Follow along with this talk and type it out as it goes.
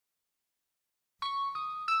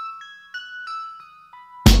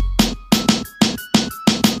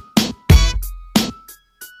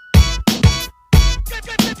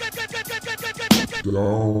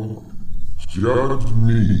Don't judge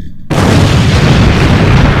me.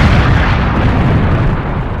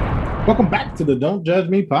 Welcome back to the Don't Judge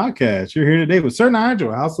Me podcast. You're here today with Sir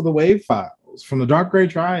Nigel, House of the Wave Files, from the Dark Gray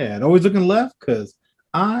Triad. Always looking left because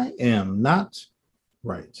I am not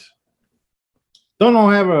right.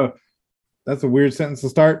 That's a weird sentence to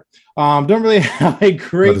start. Don't really have a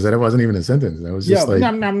great. That wasn't even a sentence. That was just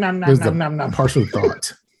a partial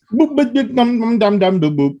thought.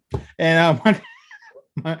 And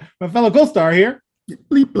my fellow co-star here.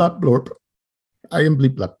 Bleep blop blorp. I am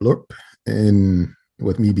bleep blop blorp. And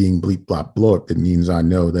with me being bleep blop blorp, it means I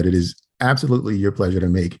know that it is absolutely your pleasure to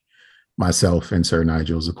make myself and Sir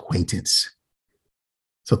Nigel's acquaintance.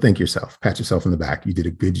 So thank yourself. Pat yourself on the back. You did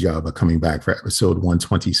a good job of coming back for episode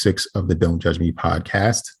 126 of the Don't Judge Me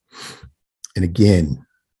podcast. And again,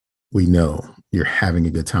 we know you're having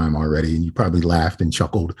a good time already, and you probably laughed and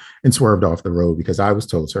chuckled and swerved off the road because I was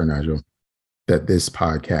told, Sir Nigel, that this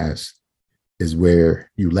podcast is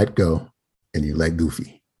where you let go and you let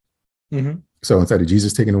goofy. Mm-hmm. So instead of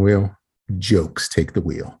Jesus taking the wheel, jokes take the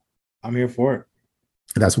wheel. I'm here for it.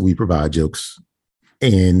 That's what we provide, jokes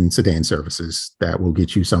and sedan services that will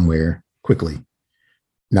get you somewhere quickly,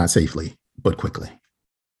 not safely, but quickly.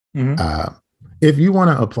 Mm-hmm. If you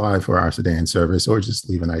want to apply for our sedan service or just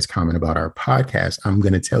leave a nice comment about our podcast, I'm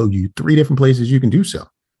going to tell you 3 different places you can do so.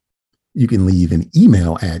 You can leave an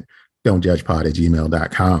email at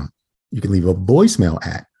don'tjudgepod@gmail.com. You can leave a voicemail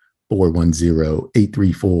at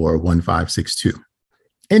 410-834-1562.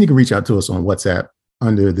 And you can reach out to us on WhatsApp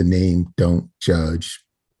under the name Don't Judge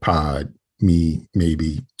Pod Me,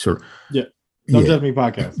 maybe. Sure. Yeah. Don't Judge Me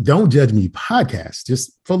podcast. Don't Judge Me podcast.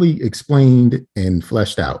 Just fully explained and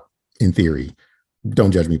fleshed out in theory. Don't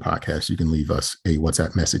Judge Me podcast. You can leave us a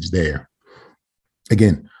WhatsApp message there.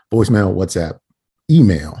 Again, voicemail, WhatsApp,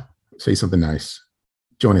 email, say something nice.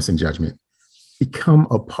 Join us in judgment. Become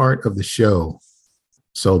a part of the show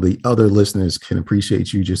so the other listeners can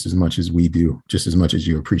appreciate you just as much as we do, just as much as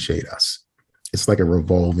you appreciate us. It's like a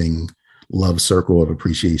revolving love circle of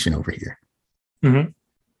appreciation over here. Mm-hmm.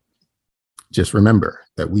 Just remember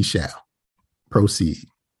that we shall proceed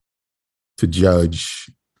to judge.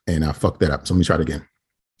 And I fucked that up. So let me try it again.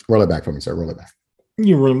 Roll it back for me, sir. Roll it back.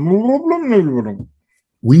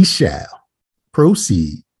 We shall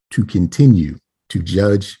proceed to continue to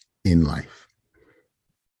judge in life.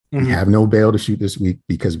 Mm-hmm. We have no bail to shoot this week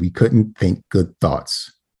because we couldn't think good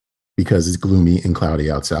thoughts because it's gloomy and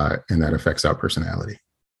cloudy outside, and that affects our personality.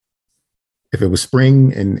 If it was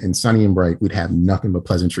spring and sunny and bright, we'd have nothing but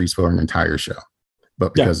pleasantries for an entire show.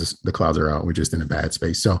 But because the clouds are out, we're just in a bad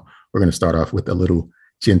space. So we're going to start off with a little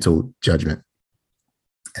gentle judgment.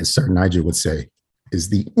 As Sir Nigel would say, is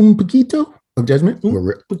the un poquito of judgment.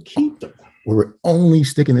 Where we're only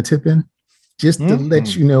sticking the tip in just to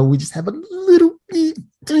let you know we just have a little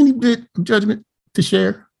tiny bit of judgment to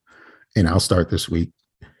share. And I'll start this week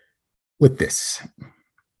with this.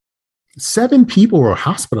 7 people were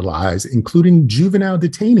hospitalized, including juvenile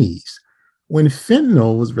detainees, when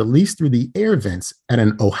fentanyl was released through the air vents at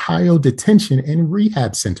an Ohio detention and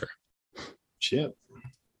rehab center. Shit.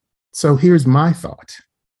 So here's my thought.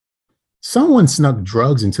 Someone snuck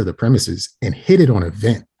drugs into the premises and hid it on a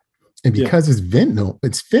vent. And because it's fentanyl,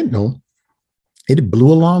 it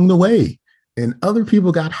blew along the way. And other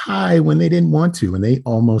people got high when they didn't want to, and they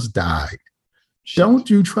almost died. Shit. Don't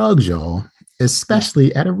do drugs, y'all,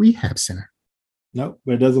 especially at a rehab center. Nope,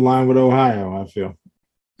 but it does align with Ohio, I feel.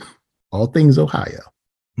 All things Ohio.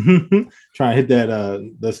 Try to hit that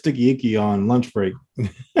the sticky icky on lunch break.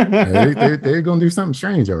 they're gonna do something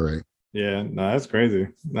strange, all right. Yeah, no, that's crazy.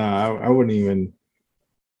 No, I wouldn't even.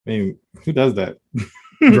 I mean, who does that?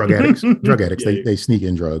 Drug addicts. They sneak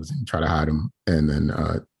in drugs and try to hide them, and then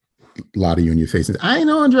lie to you in your face and say, I ain't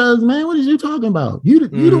on drugs, man. What are you talking about? You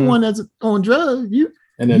the one that's on drugs. You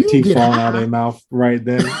and then teeth falling out of their mouth right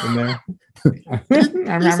then and there.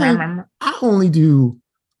 I only do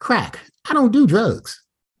crack. I don't do drugs.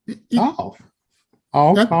 I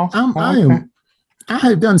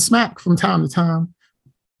have done smack from time to time,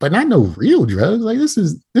 but not no real drugs. Like this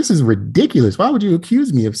is ridiculous. Why would you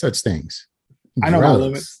accuse me of such things? I know my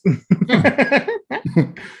limits.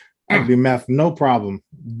 I can do meth, no problem.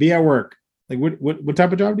 Be at work. Like what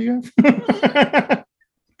type of job do you have?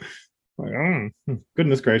 Like,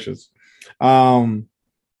 goodness gracious. Well,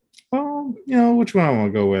 which one I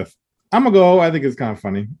want to go with? I'm gonna go. I think it's kind of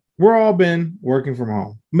funny. We're all been working from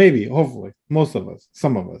home. Maybe, hopefully, most of us,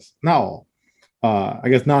 some of us, not all. I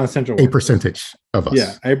guess non-essential workers. A percentage of us.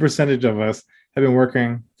 Yeah, a percentage of us have been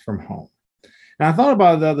working from home. And I thought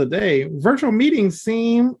about it the other day. Virtual meetings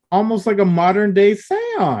seem almost like a modern day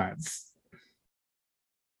seance.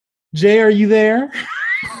 Jay, are you there?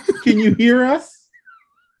 Can you hear us?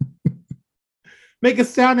 Make a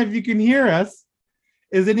sound if you can hear us.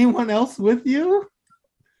 Is anyone else with you?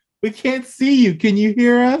 We can't see you. Can you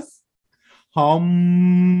hear us?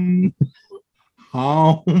 Hum.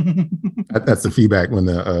 That's the feedback when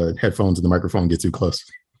the headphones and the microphone get too close.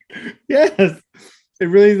 Yes. It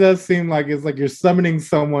really does seem like it's like you're summoning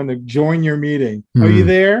someone to join your meeting. Are you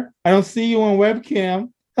there? I don't see you on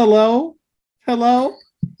webcam. Hello? Hello?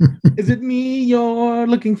 Is it me you're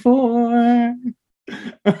looking for?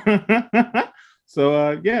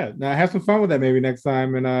 So yeah, now have some fun with that maybe next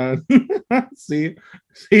time and see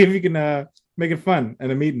if you can make it fun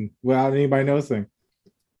at a meeting without anybody noticing.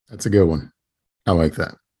 That's a good one. I like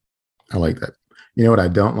that. I like that. You know what I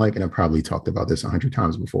don't like, and I probably talked about this 100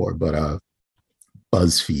 times before, but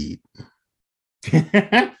BuzzFeed.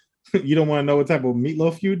 You don't want to know what type of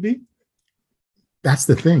meatloaf you'd be? That's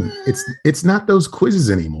the thing. It's not those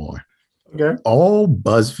quizzes anymore. Okay. All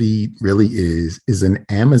BuzzFeed really is an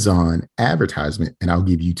Amazon advertisement, and I'll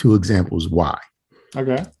give you 2 examples why.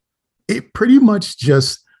 Okay. It pretty much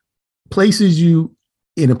just places you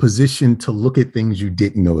in a position to look at things you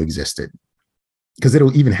didn't know existed, because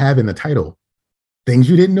it'll even have in the title things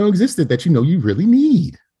you didn't know existed that you know you really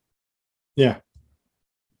need. Yeah.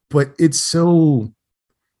 But it's so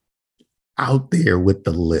out there with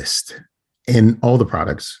the list, and all the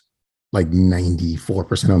products, like 94%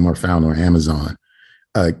 of them are found on Amazon.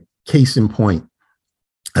 Case in point,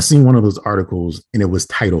 I seen one of those articles and it was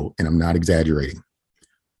titled, and I'm not exaggerating,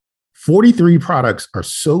 43 products are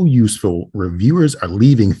so useful, reviewers are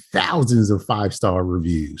leaving thousands of 5-star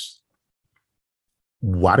reviews.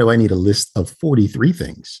 Why do I need a list of 43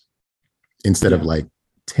 things instead of like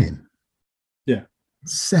 10? Yeah.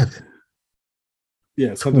 7.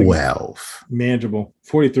 Yeah. Something 12. manageable.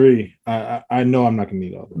 43. I know I'm not going to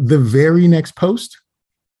need all of them. The very next post,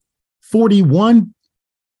 41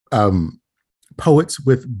 poets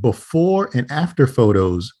with before and after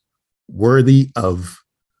photos worthy of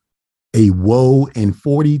a woe, and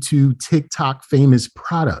 42 TikTok famous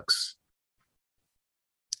products.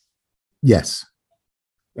 Yes.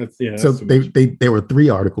 So there were 3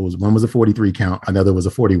 articles. One was a 43 count, another was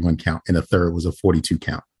a 41 count, and a third was a 42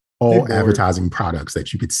 count. All advertising products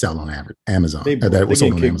that you could sell on Amazon. That was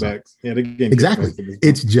sold on Amazon. Yeah, exactly.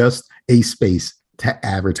 It's just a space to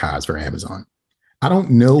advertise for Amazon. I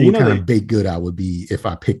don't know what kind of baked good I would be if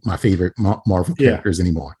I picked my favorite Marvel characters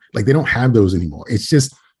anymore. Like, they don't have those anymore. It's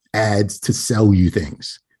just ads to sell you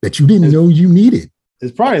things that you didn't know you needed.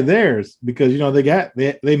 It's probably theirs because,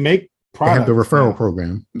 they make products. They have the referral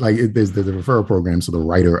program. Like, there's the referral program. So the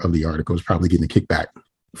writer of the article is probably getting a kickback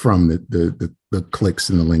from the clicks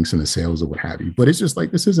and the links and the sales or what have you. But it's just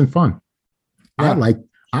like, this isn't fun. Yeah.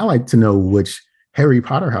 I like to know which Harry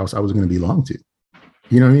Potter house I was going to belong to.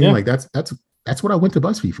 You know what I mean? Yeah. Like, that's what I went to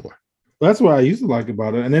BuzzFeed for. That's what I used to like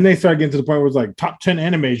about it. And then they started getting to the point where it's like top 10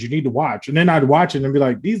 animes you need to watch. And then I'd watch it and be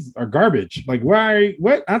like, these are garbage. Like, why?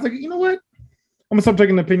 What? I was like, you know what? I'm gonna stop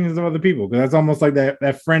taking the opinions of other people, because that's almost like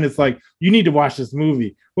that friend is like, you need to watch this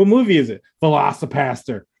movie. What movie is it?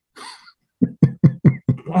 Velocipaster.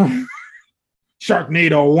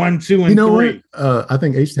 Sharknado 1, 2, and 3. I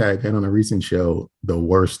think H-Tag had on a recent show the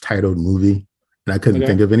worst titled movie, and I couldn't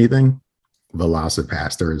think of anything.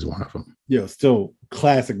 Velocipaster is one of them. Yeah, still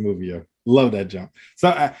classic movie. Yeah. Love that jump. So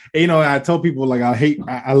I told people, like,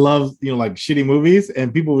 I love like shitty movies,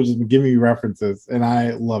 and people would just give me references, and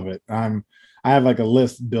I love it. I have like a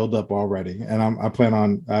list built up already, and I plan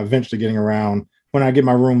on eventually getting around when I get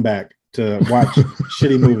my room back to watch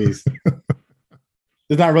shitty movies.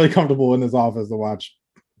 It's not really comfortable in this office to watch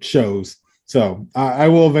shows, so I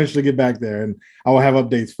will eventually get back there, and I will have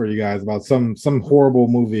updates for you guys about some horrible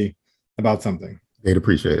movie about something. They'd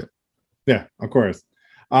appreciate it. Yeah, of course.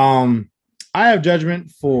 I have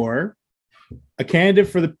judgment for a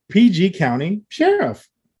candidate for the PG County Sheriff.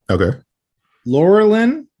 Okay.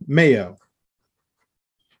 Laurelyn Mayo.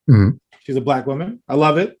 Mm-hmm. She's a Black woman. I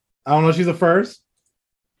love it. I don't know if she's a first,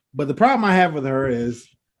 but the problem I have with her is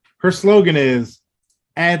her slogan is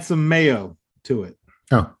add some mayo to it.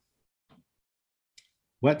 Oh.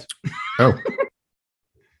 What? Oh.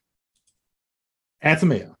 Add some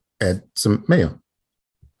mayo. Add some mayo.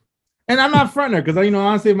 And I'm not fronting her, because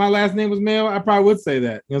honestly, if my last name was Mayo, I probably would say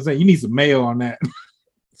that. You know what I'm saying? You need some mayo on that.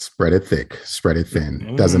 Spread it thick, spread it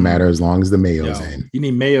thin. Doesn't matter as long as the mayo's in. You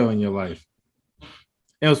need mayo in your life.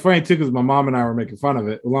 And it was funny too, because my mom and I were making fun of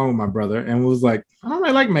it along with my brother, and was like, I don't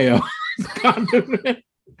really like mayo.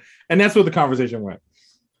 And that's where the conversation went.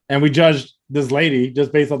 And we judged this lady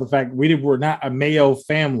just based on the fact we were not a mayo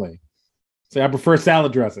family. So I prefer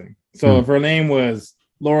salad dressing. So if her name was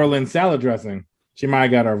Laurelyn Salad Dressing, she might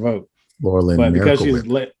have got our vote. Laura Lynn but because Miracle she's Whip.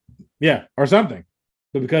 lit, yeah, or something.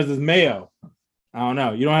 But because it's mayo, I don't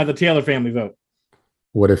know. You don't have the Taylor family vote.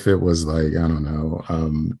 What if it was like, I don't know,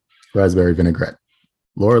 raspberry vinaigrette?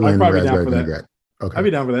 Laura I'd Lynn probably be down raspberry for that. vinaigrette. I'd Okay.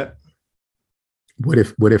 be down for that.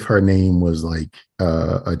 What if her name was like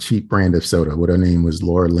a cheap brand of soda? What her name was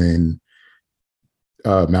Laura Lynn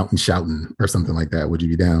Mountain Shoutin' or something like that? Would you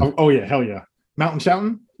be down? Oh yeah, hell yeah. Mountain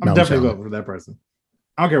Shouting? I'm Mountain definitely Shoutin'. voting for that person.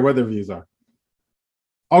 I don't care what their views are.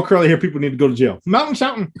 All curly hair people need to go to jail. Mountain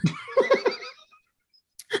Shouting.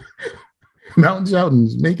 Mountain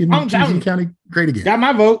Shoutin's making Mountain PG Shoutin'. County great again. Got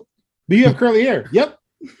my vote. Do you have curly hair? Yep.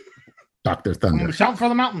 Dr. I'm Thunder. shouting for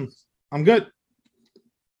the mountains. I'm good.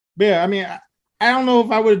 But yeah, I mean, I don't know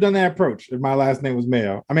if I would have done that approach if my last name was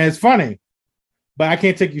Mayo. I mean, it's funny, but I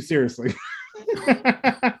can't take you seriously.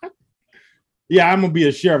 Yeah, I'm gonna be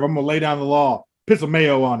a sheriff. I'm gonna lay down the law, put some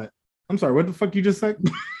mayo on it. I'm sorry, what the fuck you just said?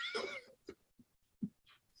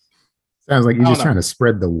 Sounds like you're I don't just know. trying to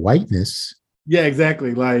spread the whiteness. Yeah,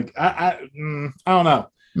 exactly. Like I don't know.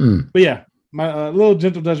 Hmm. But yeah, my little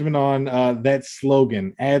gentle judgment on that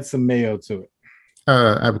slogan. Add some mayo to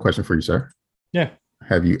I have a question for you, sir. Yeah.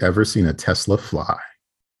 Have you ever seen a Tesla fly?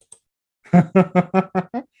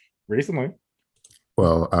 it. Recently.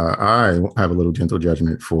 Well, I have a little gentle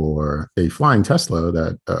judgment for a flying Tesla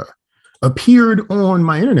that appeared on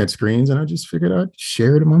my internet screens, and I just figured I'd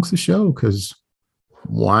share it amongst the show because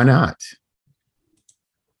why not?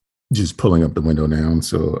 Just pulling up the window now,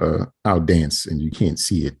 so I'll dance and you can't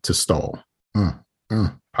see it to stall.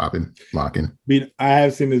 Popping, locking. I mean, I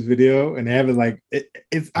have seen this video and they have it like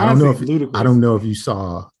it's I don't know if ludicrous. I don't know if you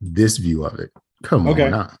saw this view of it. Come Okay.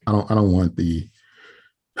 on, I don't want the.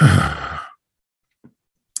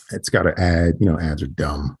 It's got to add. Ads are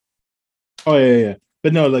dumb. Oh yeah.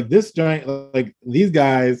 But no, like this giant, like these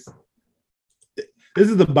guys. This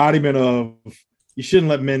is the embodiment of you shouldn't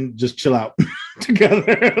let men just chill out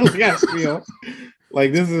together. Like I feel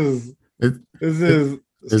like this is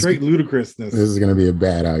straight ludicrousness. This is going to be a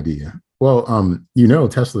bad idea. Well,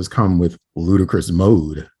 Teslas come with ludicrous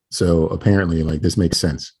mode, so apparently, like this makes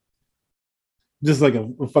sense. Just like a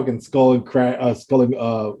fucking skull and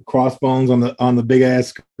crossbones on the big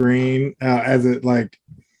ass screen as it like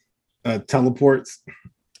teleports.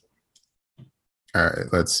 All right,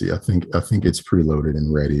 let's see. I think it's preloaded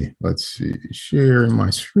and ready. Let's see. Share my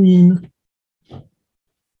screen.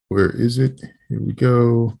 Where is it? Here we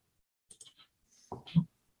go.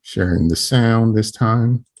 Sharing the sound this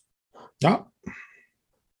time. Oh.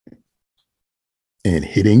 And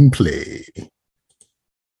hitting play.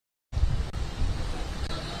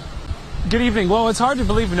 Good evening. Well, it's hard to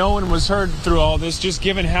believe no one was heard through all this, just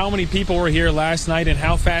given how many people were here last night and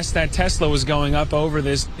how fast that Tesla was going up over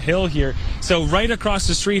this hill here. So right across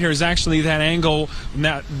the street here is actually that angle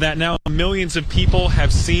that now millions of people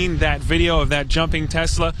have seen that video of that jumping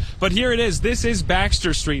Tesla. But here it is. This is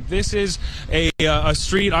Baxter Street. This is a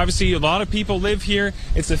street. Obviously, a lot of people live here.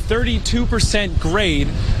 It's a 32% grade,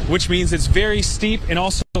 which means it's very steep and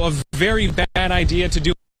also a very bad idea to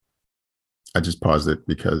do I just paused it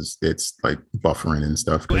because it's like buffering and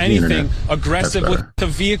stuff. anything aggressive with the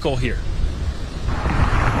vehicle here.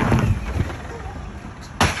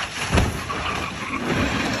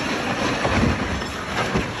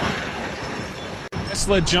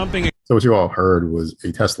 Tesla jumping. So what you all heard was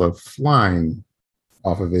a Tesla flying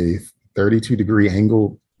off of a 32-degree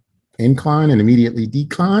angle incline and immediately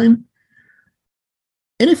decline.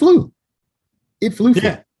 And it flew.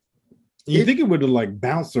 Yeah. You think it would have like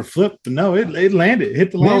bounced or flipped, but no, it landed,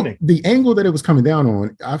 hit the landing. The angle that it was coming down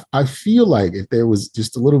on, I feel like if there was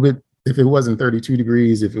just a little bit, if it wasn't 32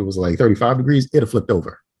 degrees, if it was like 35 degrees, it'd have flipped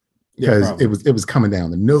over because it was coming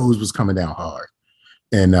down. The nose was coming down hard.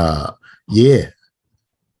 And the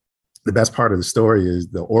best part of the story is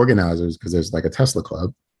the organizers, because there's like a Tesla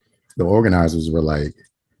club, the organizers were like,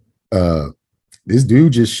 this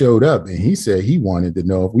dude just showed up and he said he wanted to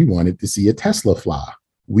know if we wanted to see a Tesla fly.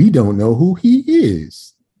 We don't know who he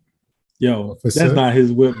is. Yo, that's not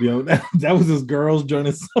his whip, yo. That was his girls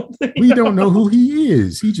joining something. We don't know who he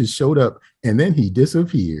is. He just showed up and then he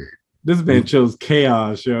disappeared. This man chose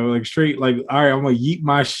chaos, yo. Like straight, like, all right, I'm gonna yeet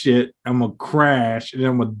my shit, I'm gonna crash, and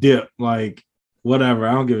then I'm gonna dip. Like, whatever.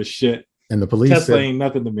 I don't give a shit. And the police Tesla ain't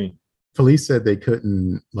nothing to me. Police said they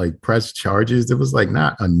couldn't like press charges. It was like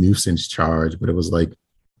not a nuisance charge, but it was like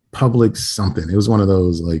public something. It was one of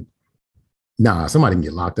those like, nah, somebody can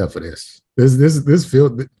get locked up for this. This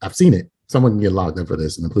field, I've seen it. Someone can get locked up for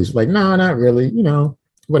this. And the police were like, no, not really,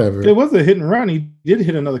 whatever. It was a hit and run. He did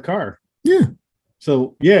hit another car. Yeah.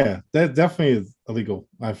 So yeah, that definitely is illegal,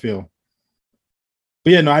 I feel.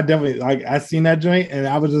 But yeah, no, I definitely like I seen that joint and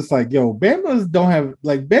I was just like, yo, Bama's don't have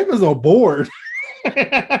like Bama's are bored.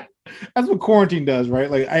 That's what quarantine does, right?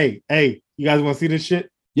 Like, hey, you guys want to see this shit?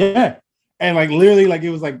 Yeah. And like literally, like it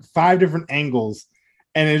was like 5 different angles,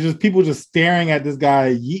 and it's just people just staring at this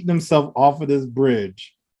guy yeeting himself off of this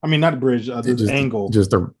bridge. I mean, not a bridge, this just, angle.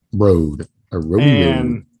 Just a road. A road.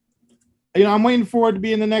 And you know, I'm waiting for it to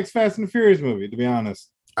be in the next Fast and the Furious movie, to be honest.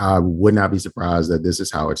 I would not be surprised that this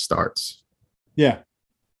is how it starts. Yeah.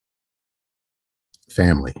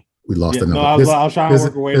 Family. We lost another. No, I was trying to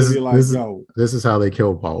work a way to be like, yo. This is how they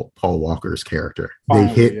killed Paul Walker's character. Finally,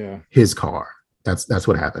 they hit his car. That's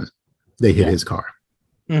what happened. They hit his car.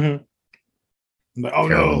 Mm-hmm. Like, oh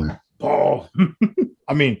Carolyn. No, Paul.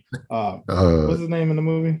 I mean, what's his name in the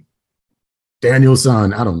movie? Daniel's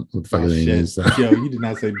son. I don't know what the fuck his name is. Yo, you did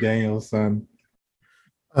not say Daniel's son.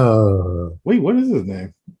 Wait, what is his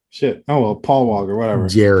name? Shit. Oh well, Paul Walker, whatever.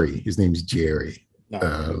 Jerry. His name's Jerry.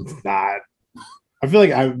 No, it's not. I feel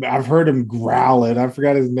like I've heard him growl it. I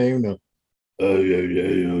forgot his name though.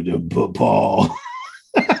 Paul.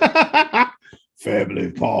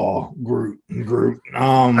 Family Paul. Groot.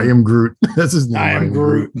 I am Groot. That's his name. I am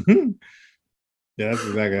Groot. Yeah, that's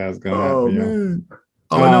exactly how it's gonna happen. Man.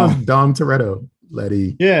 Oh, I know Dom Toretto.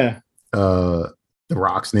 Letty. Yeah. The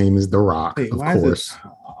Rock's name is The Rock, of course.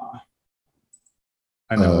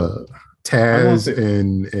 I know. Taz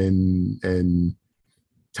and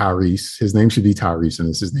Tyrese. His name should be Tyrese, and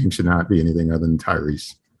his name should not be anything other than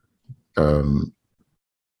Tyrese. And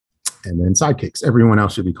then sidekicks. Everyone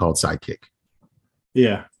else should be called sidekick.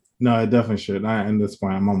 Yeah. No, it definitely should. And this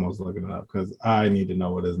point, I'm almost looking it up because I need to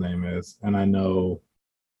know what his name is. And I know.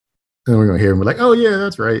 And we're going to hear him. We're like, oh, yeah,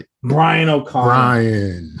 that's right. Brian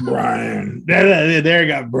O'Connor. Brian. There you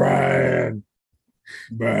go. Brian.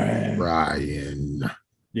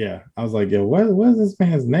 Yeah. I was like, yo, what is this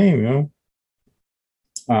man's name, yo?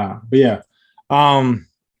 But yeah.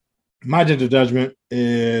 My gentle judgment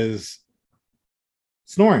is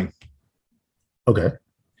snoring. Okay.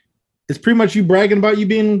 It's pretty much you bragging about you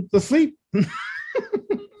being asleep.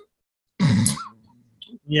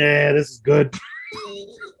 Yeah, this is good.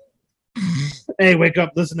 Hey, wake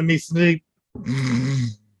up, listen to me sleep.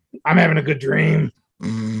 I'm having a good dream.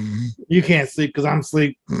 You can't sleep because I'm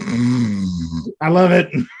asleep. I love it.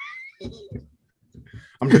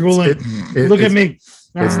 I'm drooling. Look at me.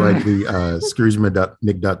 It's like the Scrooge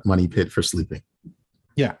McDuck money pit for sleeping.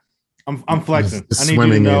 Yeah. I'm flexing. Just I need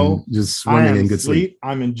you to know just swimming in good sleep.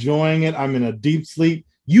 I'm enjoying it. I'm in a deep sleep.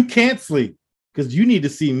 You can't sleep because you need to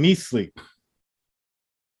see me sleep.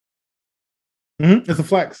 It's a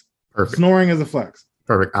flex. Perfect. Snoring is a flex.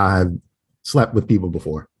 Perfect. I've slept with people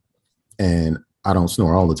before, and I don't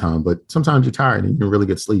snore all the time, but sometimes you're tired and you can really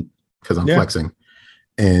get sleep because I'm flexing,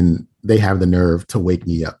 and they have the nerve to wake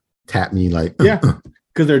me up, tap me like, because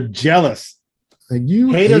they're jealous. Like,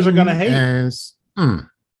 you haters are gonna hate.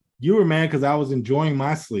 You were mad because I was enjoying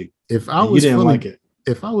my sleep. If I was like it,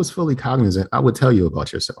 if I was fully cognizant, I would tell you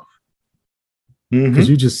about yourself because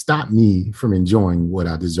you just stopped me from enjoying what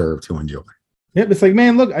I deserve to enjoy. Yep, it's like,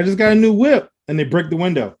 man, look, I just got a new whip, and they break the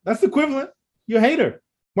window. That's the equivalent. You're a hater.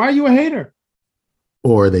 Why are you a hater?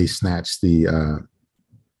 Or they snatch the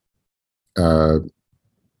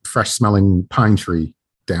fresh smelling pine tree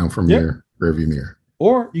down from your rearview mirror.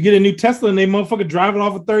 Or you get a new Tesla and they motherfucker driving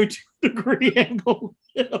off a 32-degree angle.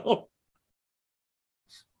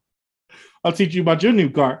 I'll teach you about your new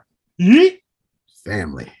car. Yeet.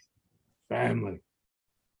 Family. Can't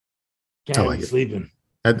I like be it. Sleeping.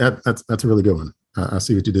 That's a really good one. I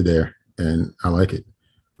see what you did there, and I like it.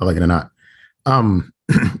 I like it or not.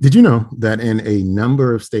 Did you know that in a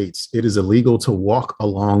number of states it is illegal to walk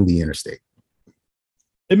along the interstate?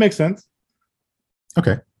 It makes sense.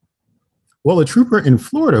 Okay. Well, a trooper in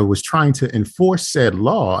Florida was trying to enforce said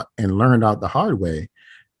law and learned out the hard way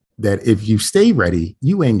that if you stay ready,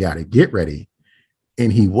 you ain't got to get ready.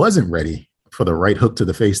 And he wasn't ready for the right hook to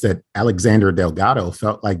the face that Alexander Delgado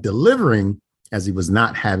felt like delivering as he was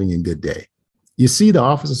not having a good day. You see, the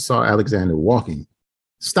officer saw Alexander walking,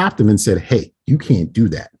 stopped him and said, "Hey, you can't do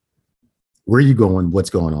that. Where are you going? What's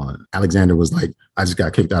going on?" Alexander was like, "I just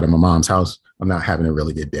got kicked out of my mom's house. I'm not having a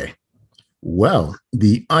really good day." Well,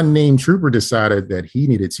 the unnamed trooper decided that he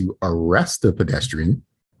needed to arrest the pedestrian.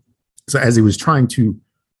 So as he was trying to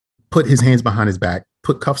put his hands behind his back,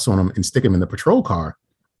 put cuffs on him and stick him in the patrol car,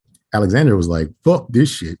 Alexander was like, "Fuck this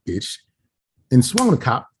shit, bitch," and swung the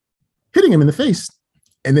cop, hitting him in the face,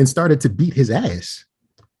 and then started to beat his ass.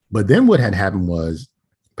 But then what had happened was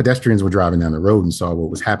pedestrians were driving down the road and saw what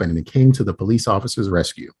was happening and came to the police officer's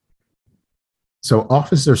rescue. So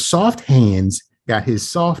Officer Soft Hands got his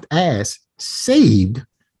soft ass saved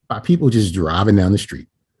by people just driving down the street.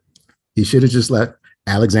 He should have just let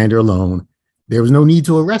Alexander alone. There was no need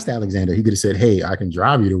to arrest Alexander. He could have said, hey, I can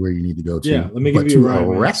drive you to where you need to go to. Yeah, let me but give you a to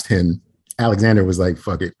ride, arrest him, Alexander was like,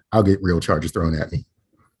 fuck it. I'll get real charges thrown at me.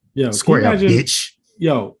 Yo, Square up, bitch.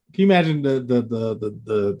 Yo, can you imagine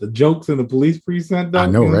the jokes in the police precinct? Though? I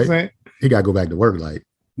know, you know right? He got to go back to work. Like,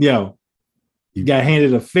 yo, you got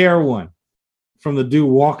handed a fair one from the dude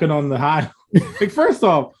walking on the highway. Like, first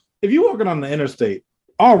off, if you're walking on the interstate,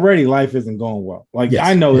 already life isn't going well. Like, yes.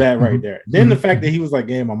 I know that right there. Then the fact that he was like,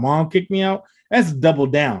 "Hey, my mom kicked me out," that's double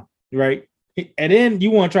down, right? And then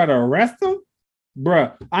you want to try to arrest him,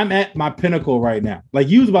 bruh. I'm at my pinnacle right now. Like,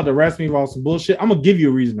 you was about to arrest me for all some bullshit. I'm gonna give you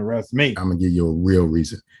a reason to arrest me. I'm gonna give you a real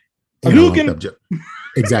reason. You can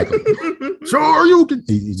exactly. Sure, you can.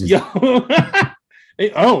 He just... Yo.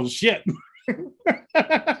 Oh shit. Can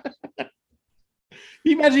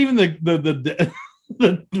you imagine even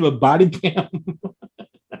the body cam?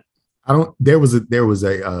 There was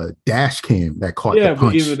a dash cam that caught the punch.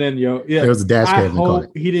 But even then, there was a dash cam that caught it.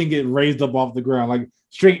 He didn't get raised up off the ground, like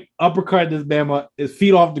straight uppercut this Bama, his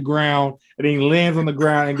feet off the ground, and then he lands on the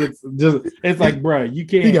ground and gets just. It's like, bro, you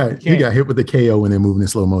can't. He got hit with the KO and then moving in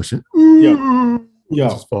slow motion. Yo,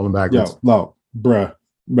 just falling backwards. No, bruh,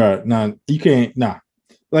 nah, you can't, nah.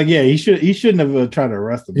 Like, yeah, he shouldn't have tried to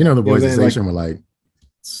arrest him. You know, the boys at the station were like,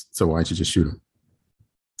 so why don't you just shoot him?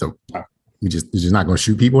 So you're just not going to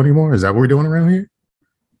shoot people anymore? Is that what we're doing around here?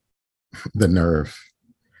 The nerve.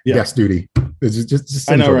 Yeah. Yes, duty. It's just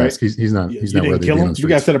I know, right? He's not worthy kill of being him. You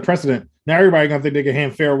got to set a precedent. Now everybody gonna think they can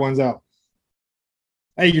hand fair ones out.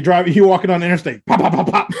 Hey, you're walking on the interstate. Pop, pop, pop,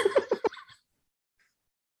 pop.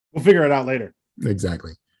 We'll figure it out later.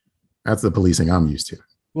 Exactly. That's the policing I'm used to.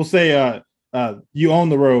 We'll say you own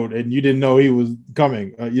the road and you didn't know he was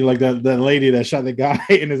coming. You like that lady that shot the guy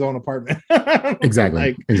in his own apartment.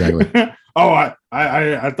 Exactly. Exactly. Oh,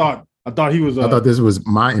 I thought he was. I thought this was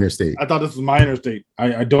my interstate. I thought this was my interstate.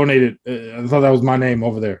 I donated. I thought that was my name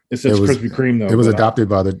over there. It says Krispy Kreme though. It was adopted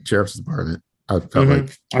by the sheriff's department. I felt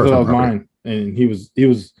like I thought that was mine, and he was.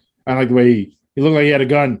 I like the way he looked like he had a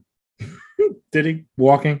gun. Did he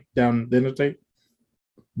walking down the interstate?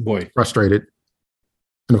 Boy, frustrated.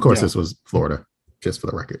 And of course, this was Florida, just for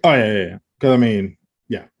the record. Oh yeah. Because I mean,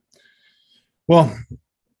 yeah. Well,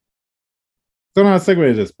 don't know how to segue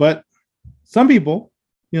to this, but some people,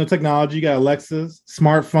 technology, you got Alexas,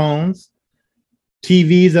 smartphones,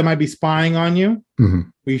 TVs that might be spying on you. Mm-hmm.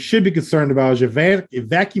 What you should be concerned about is your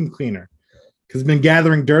vacuum cleaner, because it's been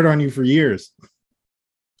gathering dirt on you for years.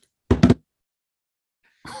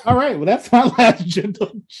 All right, well, that's my last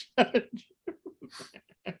gentle judge.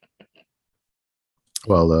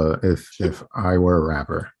 Well, if I were a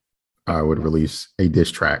rapper, I would release a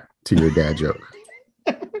diss track to your dad joke.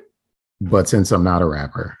 But since I'm not a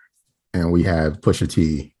rapper and we have Pusha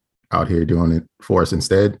T out here doing it for us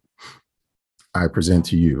instead, I present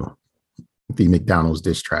to you the McDonald's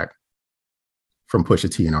diss track from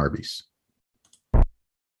Pusha T and Arby's.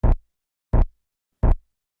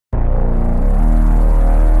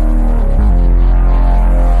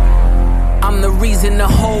 Reason the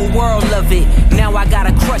whole world love it. Now I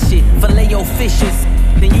gotta crush it. Filet-O fishes.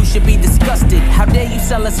 Then you should be disgusted. How dare you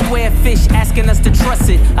sell a square fish, asking us to trust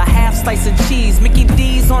it? A half slice of cheese, Mickey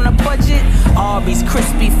D's on a budget. Arby's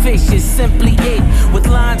crispy fish is simply it. With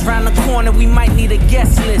lines round the corner, we might need a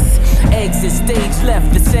guest list. Eggs is stage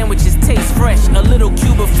left, the sandwiches taste fresh. A little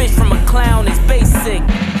cube of fish from a clown is basic.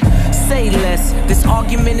 Say less, this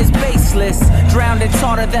argument is baseless. Drowned in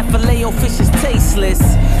tartar, that Filet-O fish is tasteless.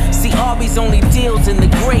 See, Arby's only deals in the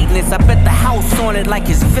greatness. I bet the house on it like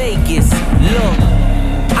it's Vegas. Look,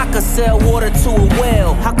 I could sell water to a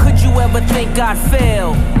well. How could you ever think I'd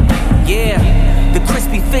fail? Yeah, the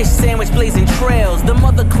crispy fish sandwich blazing trails. The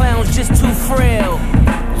mother clown's just too frail.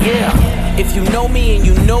 Yeah, if you know me and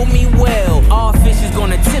you know me well, our fish is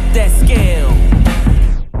gonna tip that scale.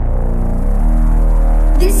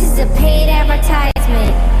 This is a paid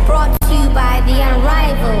advertisement brought to you by the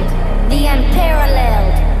unrivaled, the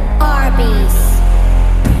unparalleled Arby's.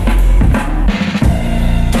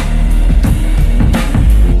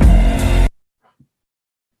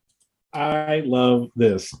 I love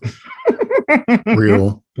this.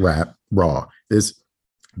 Real rap raw. This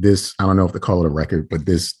I don't know if they call it a record, but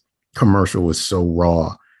this commercial was so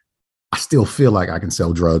raw. I still feel like I can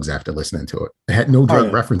sell drugs after listening to it. It had no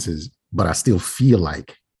drug references, but I still feel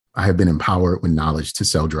like I have been empowered with knowledge to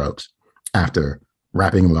sell drugs after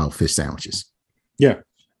rapping about fish sandwiches. Yeah.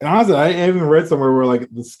 And honestly, I even read somewhere where like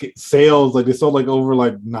the sales, like they sold like over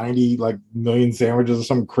like 90 million sandwiches or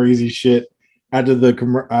some crazy shit after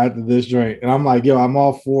this joint. And I'm like, yo, I'm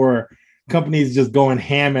all for companies just going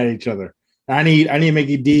ham at each other. I need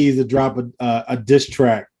Mickey D's to drop a diss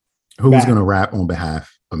track. Who's back. gonna rap on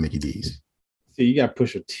behalf of Mickey D's? See, you got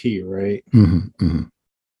Pusha T, right? Mm-hmm.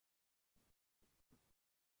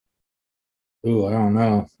 Ooh, I don't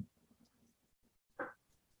know.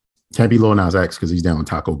 Can't be Lil Nas X because he's down with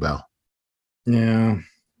Taco Bell. Yeah.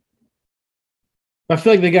 I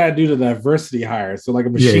feel like they gotta do the diversity hire. So like a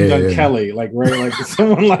Machine Gun Kelly, like right, like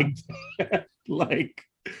someone like that. Like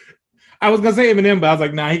I was gonna say Eminem, but I was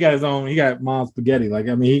like, nah, he got his own. He got Mom's Spaghetti. Like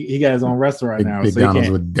I mean, he got his own restaurant now. McDonald's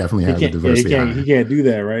so would definitely have a diversity hire. He can't do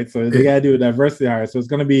that, right? So they gotta do a diversity hire. So it's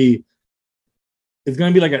gonna be like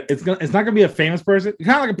it's not gonna be a famous person.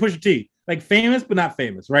 Kind of like a Pusha T, like famous but not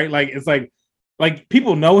famous, right? Like it's like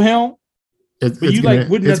people know him, but you like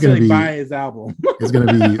wouldn't necessarily buy his album. It's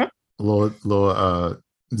gonna be little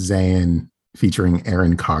Zayn featuring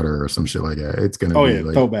Aaron Carter or some shit like that. It's gonna be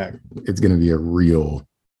like throwback. It's gonna be a real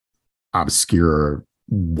obscure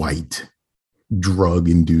white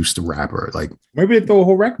drug-induced rapper. Like maybe they throw a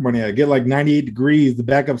whole record money at it. Get like 98 Degrees, the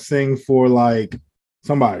backup sing for like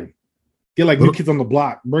somebody. Get like New Kids on the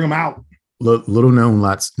Block. Bring them out. Little known,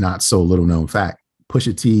 not so little known fact.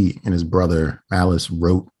 Pusha T and his brother Malice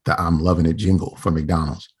wrote the "I'm Loving It" jingle for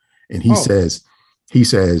McDonald's, and he says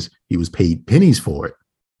he was paid pennies for it.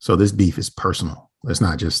 So this beef is personal. It's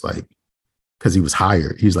not just like because he was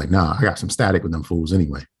hired. He's like, nah, I got some static with them fools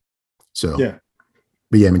anyway. So yeah,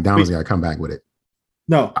 but yeah, McDonald's got to come back with it.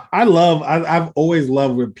 No, I've always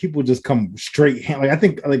loved when people just come straight. Like I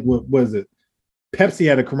think like what was it? Pepsi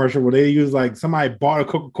had a commercial where they used like somebody bought a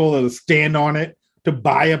Coca-Cola to stand on it to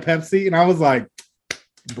buy a Pepsi, and I was like,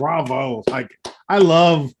 bravo! Like I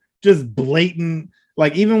love just blatant.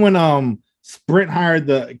 Like even when Sprint hired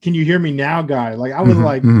the "Can You Hear Me Now" guy, like I was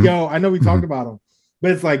like, yo, I know we talked about him,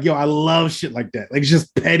 but it's like, yo, I love shit like that. Like it's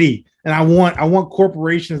just petty, and I want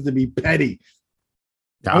corporations to be petty.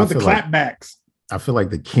 I want the clapbacks. I feel like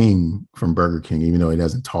the King from Burger King, even though he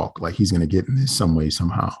doesn't talk, like he's gonna get in this some way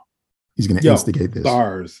somehow. He's gonna instigate this.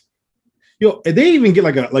 Stars. Yo, they even get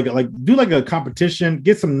like a competition,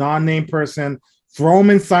 get some non-name person, throw him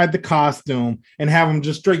inside the costume, and have him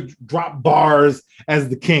just straight drop bars as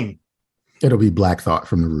the King. It'll be Black Thought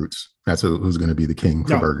from The Roots. That's who's going to be the King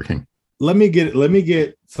for Burger King. Let me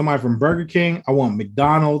get somebody from Burger King. I want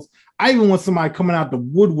McDonald's. I even want somebody coming out the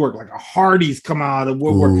woodwork, like a Hardee's coming out of the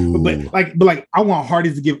woodwork. But like I want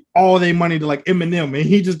Hardee's to give all their money to like Eminem, and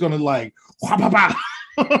he's just gonna like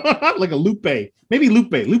like a Lupe. Maybe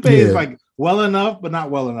Lupe. Lupe is like well enough, but not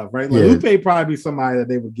well enough, right? Like Lupe probably be somebody that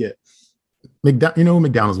they would get. You know who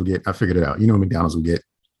McDonald's will get? I figured it out. You know who McDonald's will get?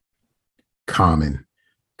 Common.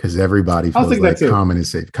 Because everybody feels like Common is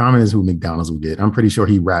safe. Common is who McDonald's will get. I'm pretty sure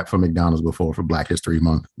he rapped for McDonald's before for Black History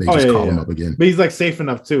Month. They just call him up again. But he's like safe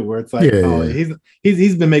enough too, where it's like,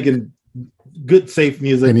 he's been making good safe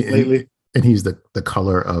music lately. And he's the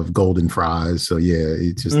color of golden fries. So yeah,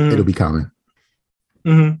 it's just it'll be Common.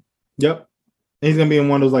 Mm-hmm. Yep. And he's gonna be in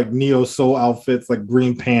one of those like neo soul outfits, like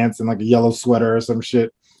green pants and like a yellow sweater or some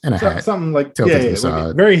shit. And a hat. Something like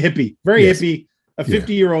like very hippie, hippie, a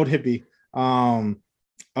 50-year-old hippie.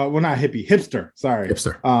 Well, not hippie, hipster. Sorry,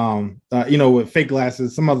 hipster. With fake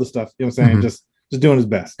glasses, some other stuff. You know what I'm saying? Just doing his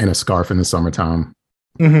best. And a scarf in the summertime.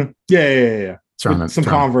 Mm-hmm. Yeah.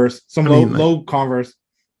 Converse, low Converse.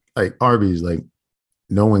 Like Arby's, like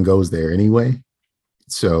no one goes there anyway.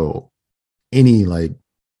 So any like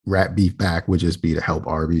rat beef back would just be to help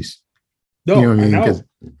Arby's. No, you know what I mean? Because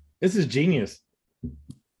this is genius.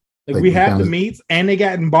 Like we have the meats and they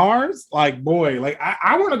got in bars. Like, boy, like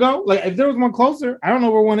I want to go. Like, if there was one closer, I don't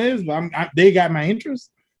know where one is, but they got my interest.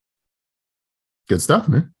 Good stuff,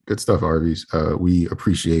 man. Good stuff, Arby's. We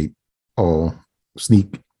appreciate all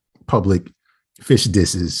sneak public fish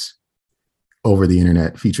disses over the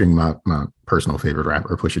internet featuring my personal favorite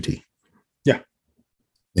rapper, Pusha T. Yeah.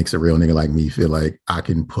 Makes a real nigga like me feel like I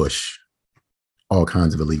can push all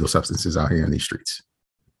kinds of illegal substances out here in these streets.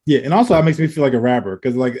 Yeah, and also that makes me feel like a rapper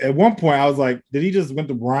because, like, at one point I was like, did he just went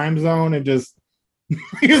to Rhyme Zone and just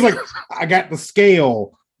he was like, I got the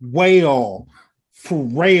scale, whale,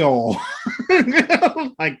 frail,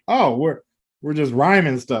 like, oh, we're just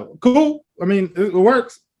rhyming stuff. Cool. I mean, it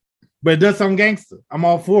works, but it does sound gangster. I'm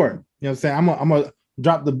all for it. You know what I'm saying? I'm gonna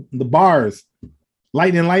drop the bars.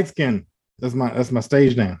 Lightning Light Skin. That's my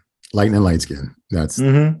stage name. Lightning Light Skin. That's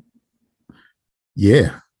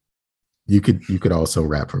yeah. You could also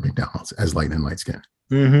rap for McDonald's as Lightning Light Skin.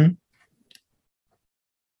 Mm-hmm.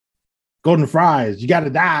 Golden fries, you gotta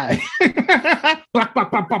die. Blah, blah,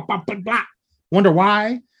 blah, blah, blah, blah. Wonder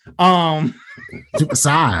why? Super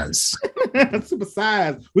size. Super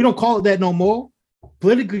size. We don't call it that no more.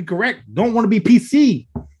 Politically correct. Don't want to be PC.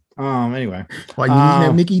 Anyway, Why you using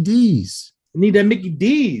that Mickey D's? need that Mickey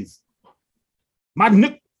D's. My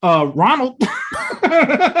Nick, Ronald.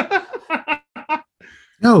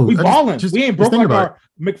 No, We balling. Just We ain't broke think like about our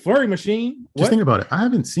McFlurry machine. Just think about it. I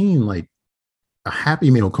haven't seen like a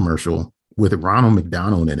Happy Meal commercial with Ronald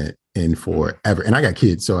McDonald in it in forever. And I got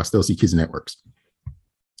kids, so I still see kids networks.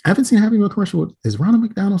 I haven't seen a Happy Meal commercial. Is Ronald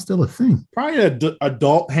McDonald still a thing? Probably an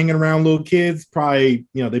adult hanging around little kids. Probably,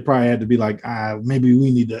 they probably had to be like, maybe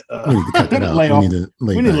we need to, We need to cut that out. lay off.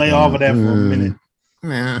 We need to lay off of that for a minute.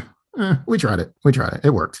 Nah, we tried it. It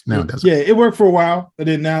worked. Now it doesn't. Yeah, it worked for a while, but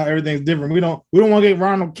then now everything's different. We don't want to get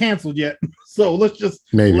Ronald canceled yet, so let's just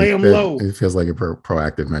lay him low. It feels like a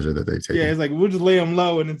proactive measure that they take. Yeah, it's like we'll just lay him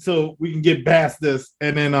low, and until we can get past this,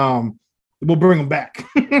 and then we'll bring him back.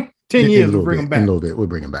 10 years, we'll bring him back. In a little bit, we'll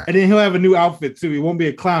bring him back. And then he'll have a new outfit too. He won't be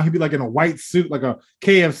a clown. He'll be like in a white suit, like a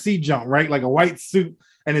KFC jump, right? Like a white suit,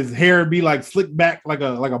 and his hair would be like slicked back, like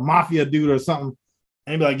a mafia dude or something.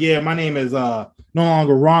 And he'd be like, "Yeah, my name is no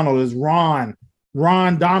longer Ronald, it's Ron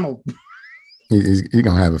Donald." He's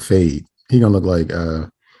gonna have a fade. He's gonna look like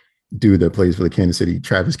dude that plays for the Kansas City,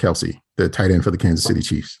 Travis Kelce, the tight end for the Kansas City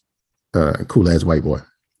Chiefs. Cool ass white boy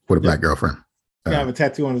with a black girlfriend. He's gonna have a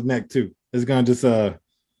tattoo on his neck too. It's gonna just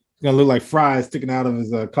gonna look like fries sticking out of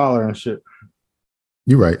his collar and shit.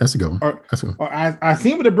 You're right. That's a good one. Or I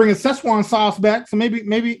seen him to bring his Szechuan sauce back, so maybe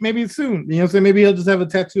it's soon. You know what I'm saying? Maybe he'll just have a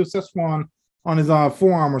tattoo of Szechuan on his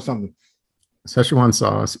forearm or something. Szechuan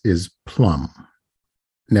sauce is plum.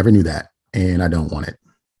 Never knew that, and I don't want it.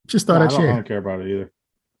 Just thought I'd share. I don't care about it either.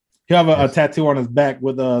 He'll have a tattoo on his back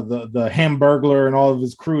with the Hamburglar and all of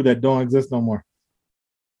his crew that don't exist no more.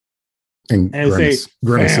 And Grimace,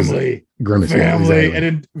 family, Grimace, family, yeah, exactly. and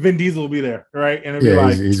then Vin Diesel will be there, right? And it'll yeah,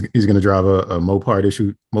 be like, he's going to drive a Mopar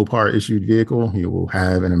issued vehicle. He will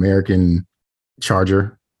have an American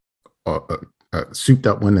Charger, a souped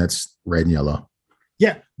up one that's red and yellow.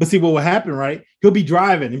 Yeah, but see what will happen, right? He'll be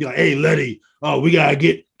driving and be like, "Hey, Letty, we gotta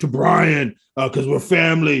get to Brian because we're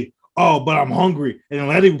family. Oh, but I'm hungry." And then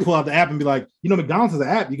Letty will pull out the app and be like, McDonald's has an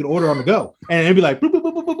app. You can order on the go. And it'll be like, boop, boop,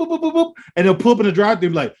 boop, boop, boop, boop, boop, boop. And they'll pull up in the drive-thru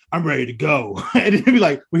and be like, "I'm ready to go." And then he'll be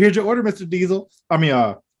like, "Well, here's your order, Mr. Diesel." I mean,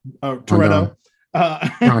 Toretto.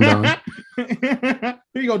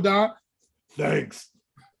 Here you go, Don. Thanks.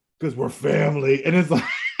 Because we're family. And it's like,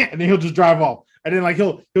 and then he'll just drive off. And then like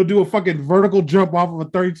he'll do a fucking vertical jump off of a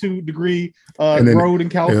 32-degree road in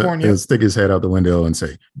California. He'll stick his head out the window and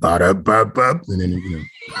say, "Ba-da-ba-ba," and then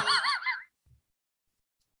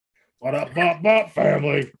 "What up,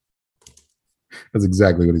 family?" That's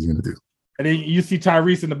exactly what he's gonna do. And then you see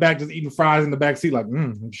Tyrese in the back just eating fries in the back seat, like,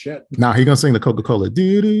 shit. Nah, he's gonna sing the Coca-Cola.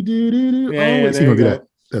 Do do do do do. Yeah, he's gonna do that.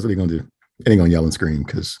 That's what he's gonna do. And he's gonna yell and scream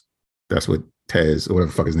because that's what Tez or whatever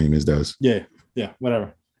the fuck his name is does. Yeah,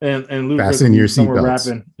 whatever. And Ludacris fasten your seatbelts.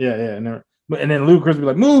 Rapping. Yeah, and then Ludacris be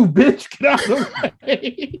like, "Move, bitch, get out of the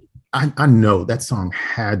way." I know that song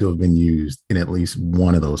had to have been used in at least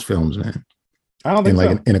one of those films, man. I don't think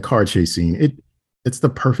so. In a car chase scene. It's the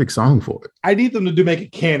perfect song for it. I need them to make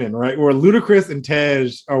it canon, right? Where Ludacris and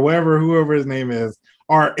Tej or whoever his name is,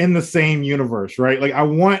 are in the same universe, right? Like I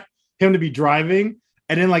want him to be driving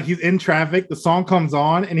and then like he's in traffic, the song comes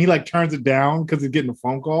on and he like turns it down because he's getting a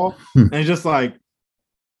phone call. And it's just like,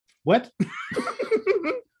 what?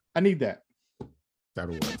 I need that.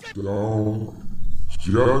 That'll work. Don't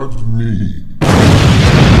judge me.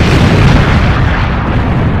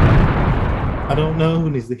 I don't know who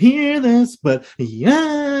needs to hear this, but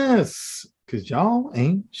yes, because y'all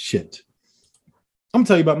ain't shit. I'm gonna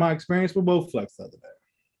tell you about my experience with Bowflex the other day.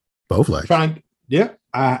 Bowflex?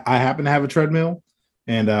 I happen to have a treadmill,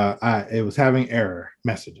 and it was having error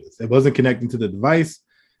messages. It wasn't connecting to the device,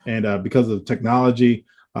 and because of technology,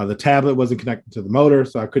 the tablet wasn't connected to the motor,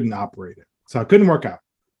 so I couldn't operate it. So I couldn't work out.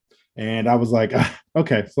 And I was like,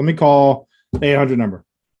 okay, so let me call the 800 number.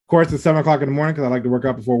 Of course, it's 7 o'clock in the morning because I like to work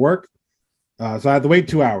out before work. So I had to wait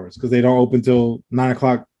 2 hours because they don't open till 9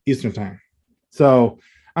 o'clock Eastern time. So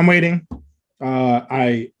I'm waiting.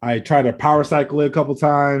 I tried to power cycle it a couple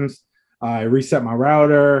times. I reset my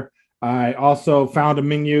router. I also found a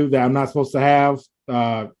menu that I'm not supposed to have.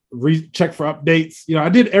 Check for updates. I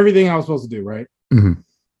did everything I was supposed to do, right? Mm-hmm.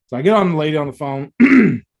 So I get on the lady on the phone.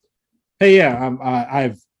 Hey,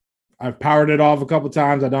 yeah, I've powered it off a couple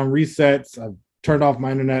times. I've done resets. I've turned off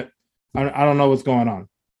my internet. I don't know what's going on.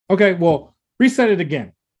 Okay, well, reset it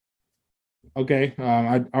again. Okay,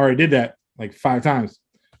 I already did that like 5 times.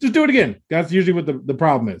 Just do it again. That's usually what the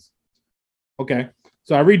problem is. Okay,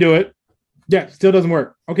 so I redo it. Yeah, still doesn't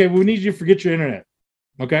work. Okay, well, we need you to forget your internet.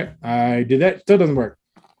 Okay, I did that. Still doesn't work.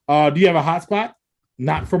 Do you have a hotspot?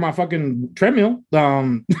 Not for my fucking treadmill.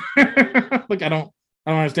 Like I don't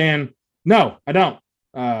don't understand. No, I don't.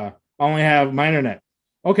 I only have my internet.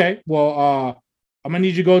 Okay, well, I'm gonna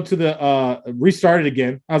need you to go to the restart it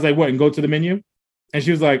again. I was like, what? And go to the menu? And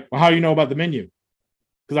she was like, well, how do you know about the menu?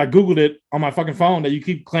 Because I Googled it on my fucking phone that you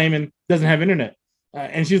keep claiming doesn't have internet.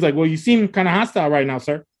 And she was like, well, you seem kind of hostile right now,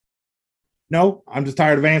 sir. No, I'm just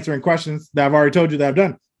tired of answering questions that I've already told you that I've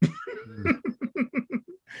done.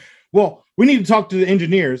 Well, we need to talk to the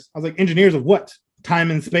engineers. I was like, engineers of what? Time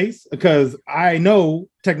and space? Because I know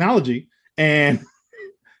technology and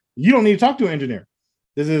you don't need to talk to an engineer.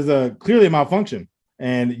 This is clearly a malfunction.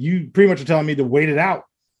 And you pretty much are telling me to wait it out.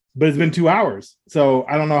 But it's been 2 hours. So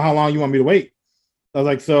I don't know how long you want me to wait. I was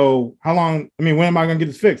like, so how long? I mean, when am I going to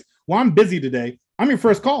get this fixed? Well, I'm busy today. I'm your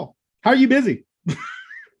first call. How are you busy?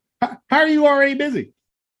 How are you already busy?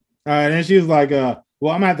 And then she was like, well,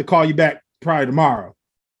 I'm going to have to call you back probably tomorrow.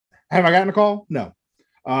 Have I gotten a call? No.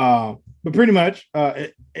 But pretty much,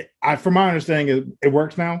 from my understanding, it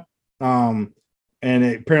works now. And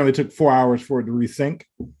it apparently took 4 hours for it to resync.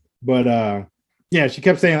 But yeah, she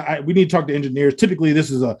kept saying, we need to talk to engineers. Typically,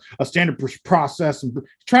 this is a standard process. And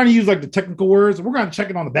trying to use like the technical words. We're going to check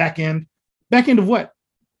it on the back end. Back end of what?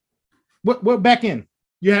 What back end?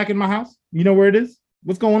 You're hacking my house? You know where it is?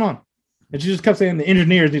 What's going on? And she just kept saying the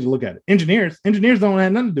engineers need to look at it. Engineers don't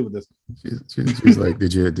have nothing to do with this. She's like,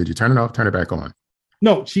 did you turn it off? Turn it back on?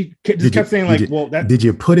 No, she just kept saying like, did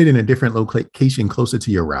you put it in a different location closer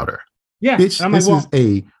to your router? Yeah. Bitch, this is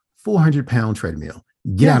a 400-pound treadmill.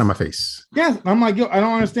 Get out of my face. Yes. I'm like, yo, I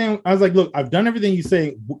don't understand. I was like, look, I've done everything you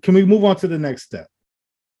say. Can we move on to the next step?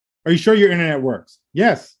 Are you sure your internet works?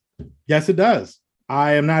 Yes. Yes, it does.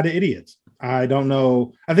 I am not an idiot. I don't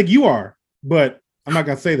know. I think you are, but I'm not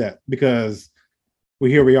going to say that because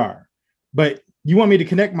here we are. But you want me to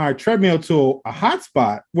connect my treadmill to a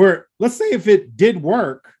hotspot where, let's say if it did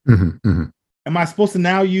work, am I supposed to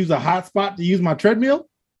now use a hotspot to use my treadmill?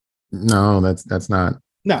 No, that's not.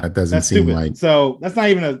 No, that doesn't seem stupid. like. So that's not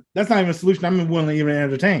even a solution I'm willing to even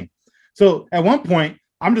entertain. So at one point,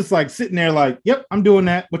 I'm just like sitting there like, yep, I'm doing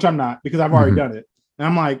that, which I'm not because I've already done it. And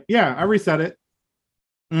I'm like, yeah, I reset it.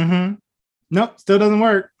 Nope, still doesn't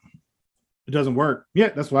work. It doesn't work. Yeah,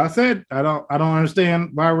 that's what I said. I don't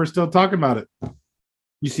understand why we're still talking about it.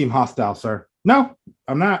 You seem hostile, sir. No,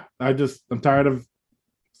 I'm not. I'm tired of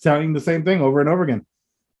telling the same thing over and over again.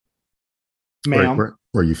 Ma'am.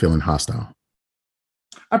 Were you feeling hostile?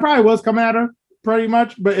 I probably was coming at her pretty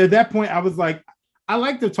much, but at that point I was like, I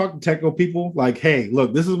like to talk to technical people like, hey,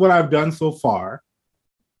 look, this is what I've done so far.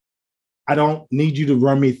 I don't need you to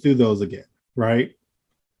run me through those again, right?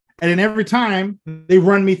 And then every time they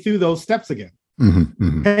run me through those steps again.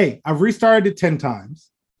 Hey, I've restarted it 10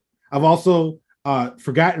 times. I've also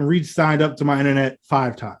forgotten re-signed up to my internet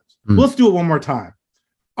 5 times. Let's do it one more time.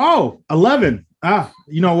 Oh, 11.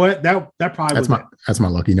 You know what? That probably that's my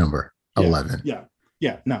lucky number. Yeah, 11.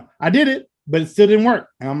 Yeah. No, I did it, but it still didn't work.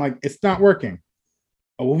 And I'm like, it's not working.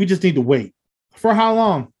 Oh, well, we just need to wait. For how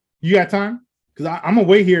long? You got time? Because I'm gonna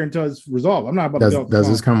wait here until it's resolved. I'm not about to. Does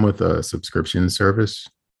this come with a subscription service?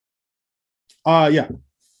 Yeah.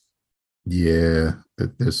 Yeah,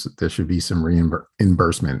 there should be some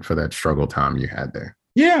reimbursement for that struggle time you had there.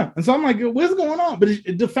 Yeah, and so I'm like, what's going on? But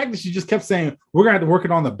the fact that she just kept saying we're gonna have to work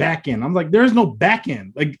it on the back end. I'm like, there's no back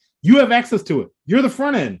end. Like you have access to it. You're the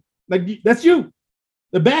front end. Like that's you.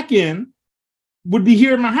 The back end would be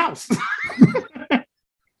here in my house.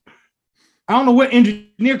 I don't know what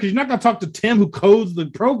engineer, because you're not gonna talk to Tim who codes the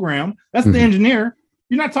program. That's the engineer.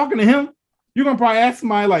 You're not talking to him. You're gonna probably ask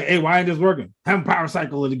somebody like, hey, why ain't this working? Have him power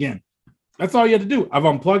cycle it again. That's all you have to do. I've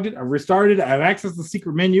unplugged it, I've restarted it, I have access to the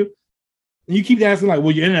secret menu. And you keep asking, like,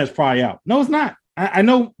 well, your internet's probably out. No, it's not. I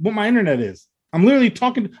know what my internet is. I'm literally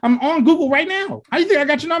talking, I'm on Google right now. How do you think I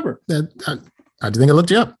got your number? I just think I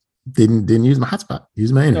looked you up. Didn't use my hotspot,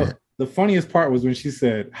 use my internet. No, the funniest part was when she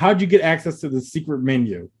said, how'd you get access to the secret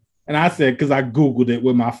menu? And I said, because I Googled it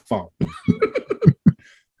with my phone.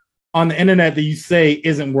 On the internet that you say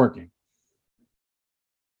isn't working.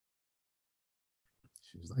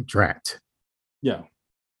 She was like, Drat. Yeah.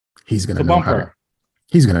 He's gonna know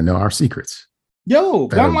he's gonna know our secrets. Yo,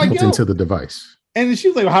 that I'm like, built into the device. And she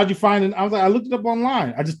was like, well, how'd you find it? I was like, I looked it up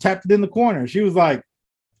online. I just tapped it in the corner. She was like,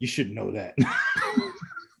 you should know that.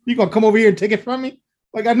 You gonna come over here and take it from me?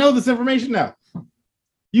 Like, I know this information now.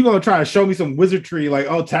 You gonna try to show me some wizardry, like,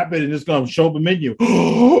 oh, tap it and it's gonna show up a menu.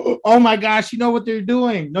 Oh my gosh, you know what they're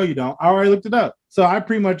doing. No, you don't. I already looked it up. So I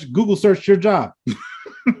pretty much Google searched your job.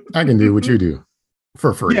 I can do what you do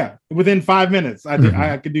for free. Yeah, within 5 minutes,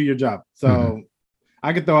 I could do your job. So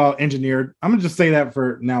I could throw out engineered. I'm gonna just say that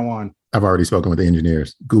for now on. I've already spoken with the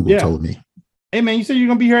engineers. Google told me. hey man, you said you're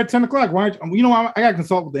gonna be here at 10 o'clock. Why aren't you? You know, I got to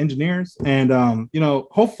consult with the engineers, and you know,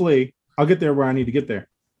 hopefully I'll get there where I need to get there.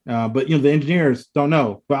 But you know, the engineers don't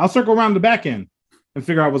know. But I'll circle around the back end and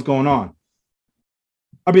figure out what's going on.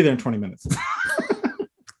 I'll be there in 20 minutes.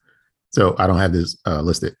 So I don't have this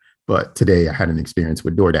listed, but today I had an experience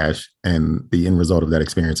with DoorDash, and the end result of that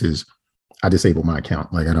experience is I disabled my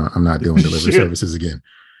account. Like I'm not doing delivery services again.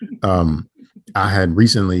 I had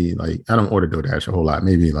recently, like, I don't order DoorDash a whole lot,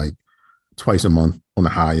 maybe like twice a month on the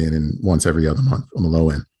high end and once every other month on the low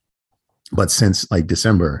end. But since like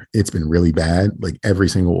December, it's been really bad. Like every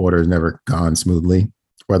single order has never gone smoothly,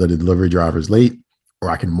 whether the delivery driver's late or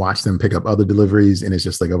I can watch them pick up other deliveries. And it's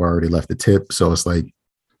just like, I've already left the tip. So it's like,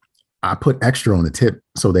 I put extra on the tip.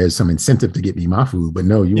 So there's some incentive to get me my food, but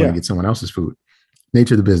no, you want to get someone else's food.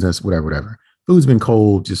 Nature of the business, whatever. Food's been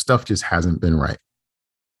cold, just stuff just hasn't been right.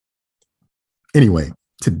 Anyway,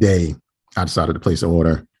 today I decided to place an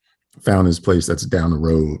order, found this place that's down the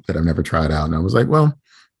road that I've never tried out. And I was like, well,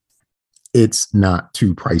 it's not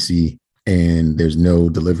too pricey and there's no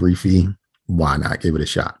delivery fee. Why not give it a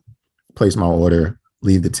shot? Place my order,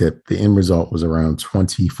 leave the tip. The end result was around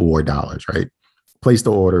 $24, right? Placed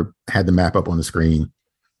the order, had the map up on the screen.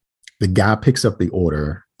 The guy picks up the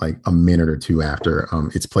order like a minute or two after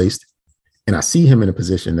it's placed. And I see him in a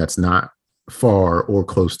position that's not far or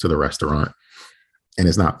close to the restaurant. And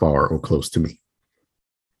it's not far or close to me.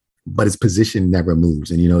 But his position never moves.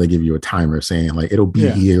 And, you know, they give you a timer saying like, it'll be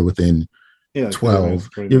here within 12.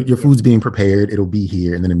 Your food's being prepared. It'll be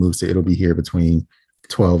here. And then it moves to, it'll be here between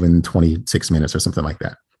 12 and 26 minutes or something like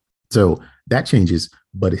that. So that changes,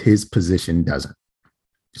 but his position doesn't.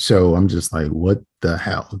 So I'm just like, what the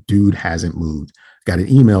hell? Dude hasn't moved. Got an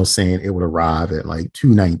email saying it would arrive at like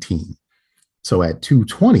 2:19. So at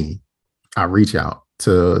 2:20, I reach out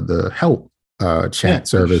to the help chat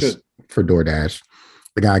service for DoorDash.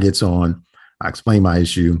 The guy gets on. I explain my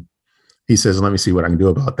issue. He says, let me see what I can do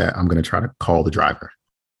about that. I'm going to try to call the driver.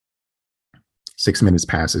 6 minutes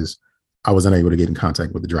passes. I was unable to get in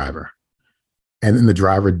contact with the driver. And then the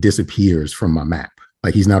driver disappears from my map.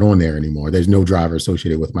 Like he's not on there anymore. There's no driver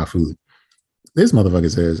associated with my food. This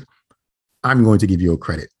motherfucker says, I'm going to give you a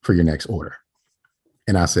credit for your next order.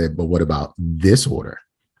 And I said, but what about this order?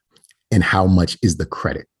 And how much is the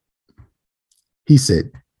credit? He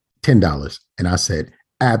said, $10. And I said,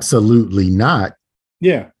 absolutely not.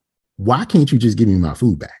 Yeah. Why can't you just give me my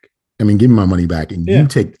food back? I mean, give me my money back and you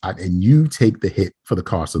take the hit for the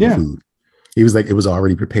cost of the food. He was like, it was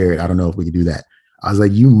already prepared. I don't know if we could do that. I was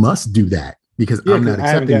like, you must do that because I'm not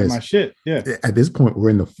accepting this. My shit. Yeah. At this point, we're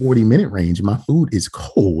in the 40-minute range. My food is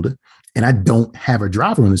cold and I don't have a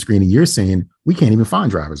driver on the screen. And you're saying we can't even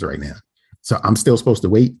find drivers right now. So I'm still supposed to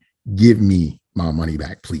wait. Give me my money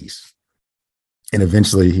back, please. And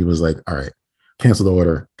eventually he was like, all right, cancel the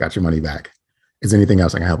order. Got your money back. Is there anything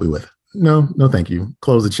else I can help you with? No, thank you.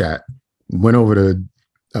 Close the chat. Went over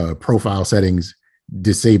to profile settings,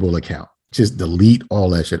 disable account. Just delete all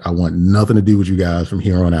that shit. I want nothing to do with you guys from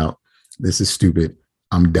here on out. This is stupid.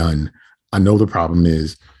 I'm done. I know the problem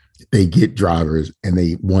is they get drivers and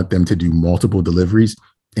they want them to do multiple deliveries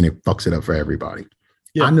and it fucks it up for everybody.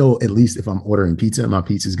 Yeah. I know at least if I'm ordering pizza, my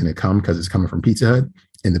pizza is going to come because it's coming from Pizza Hut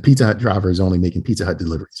and the Pizza Hut driver is only making Pizza Hut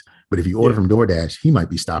deliveries. But if you order from DoorDash, he might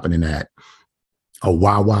be stopping in at a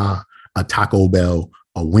Wawa, a Taco Bell,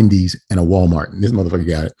 a Wendy's, and a Walmart. And this motherfucker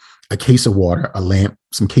got it. A case of water, a lamp,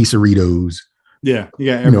 some quesadillas. Yeah, you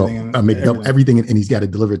got everything. Everything, and he's got to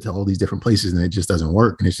deliver it to all these different places, and it just doesn't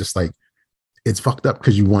work. And it's just like, it's fucked up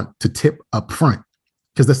because you want to tip up front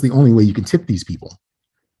because that's the only way you can tip these people.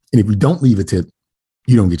 And if you don't leave a tip,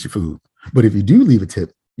 you don't get your food. But if you do leave a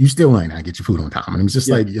tip, you still might not get your food on time. And it's just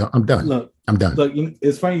like, yo, I'm done. I'm done. Look,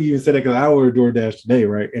 it's funny you even said that because I ordered DoorDash today,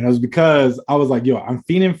 right? And it was because I was like, yo, I'm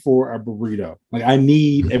fiending for a burrito. Like I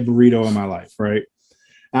need a burrito in my life, right?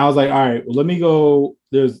 And I was like, all right, well, let me go.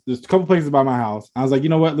 There's a couple places by my house. I was like, you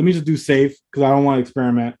know what? Let me just do safe because I don't want to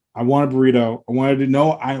experiment. I want a burrito. I wanted to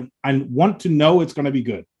know. I want to know it's going to be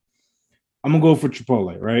good. I'm gonna go for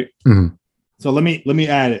Chipotle, right? Mm-hmm. So let me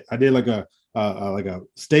add it. I did like a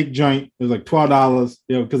steak joint. It was like $12,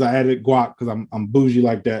 you know, because I added guac because I'm bougie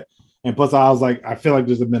like that. And plus, I was like, I feel like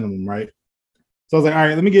there's a minimum, right? So I was like, all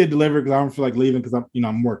right, let me get it delivered because I don't feel like leaving because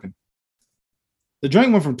I'm working. The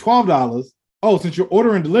joint went from $12. Oh, since you're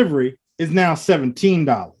ordering delivery, it's now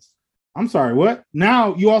 $17. I'm sorry, what?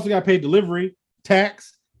 Now you also got to pay delivery,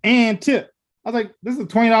 tax, and tip. I was like, this is a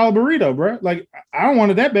 $20 burrito, bro. Like, I don't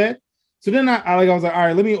want it that bad. So then I was like, all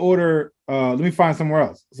right, let me order. Let me find somewhere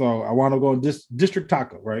else. So I want to go District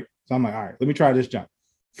Taco, right? So I'm like, all right, let me try this junk.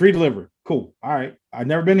 Free delivery, cool. All right, I've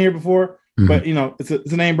never been here before, but you know, it's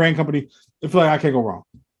a name brand company. I feel like I can't go wrong.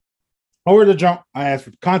 Over the jump, I asked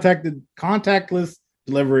for contactless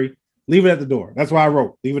delivery. Leave it at the door. That's why I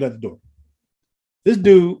wrote, leave it at the door. This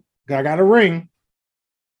dude, I got a ring,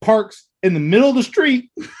 parks in the middle of the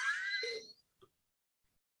street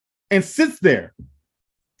and sits there.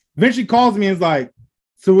 Eventually calls me and is like,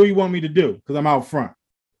 so what do you want me to do? Because I'm out front.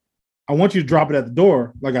 I want you to drop it at the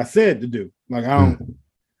door, like I said to do. Like I'm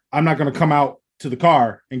not going to come out to the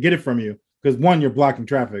car and get it from you because one, you're blocking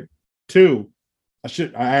traffic. Two, I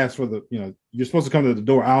asked for you're supposed to come to the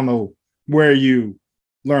door. I don't know where you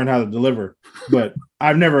learned how to deliver, but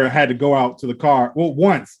I've never had to go out to the car. Well,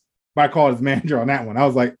 once, but I called his manager on that one. I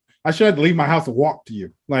was like, I should have to leave my house and walk to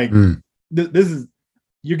you. Like, this is,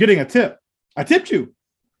 you're getting a tip. I tipped you.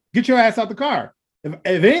 Get your ass out the car. If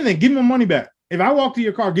anything, give me my money back. If I walk to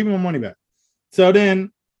your car, give me my money back. So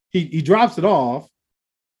then he drops it off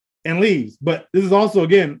and leaves. But this is also,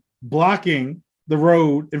 again, blocking the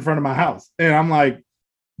road in front of my house. And I'm like,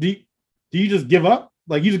 do you just give up?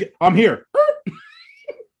 Like, I'm here.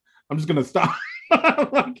 I'm just going to stop.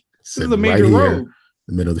 Like, this is a major road. In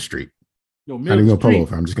the middle of the street. No, I'm not even going to pull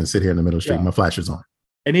over. I'm just going to sit here in the middle of the street. Yeah. My flash is on.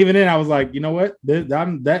 And even then, I was like, you know what?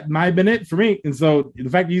 That might have been it for me. And so the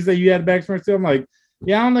fact that you say you had a back still, I'm like,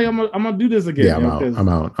 yeah, I don't think I'm gonna do this again. Yeah, I'm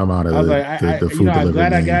out of I was the food delivery. I'm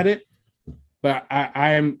glad I got it. But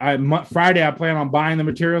Friday, I plan on buying the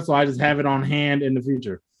material, so I just have it on hand in the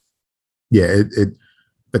future. Yeah,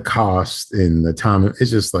 the cost and the time, it's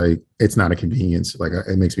just like, it's not a convenience. Like,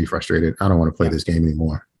 it makes me frustrated. I don't want to play this game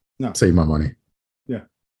anymore. No. Save my money. Yeah.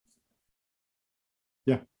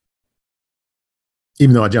 Yeah.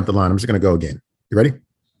 Even though I jumped the line, I'm just going to go again. You ready?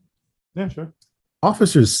 Yeah, sure.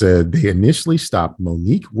 Officers said they initially stopped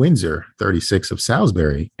Monique Windsor, 36 of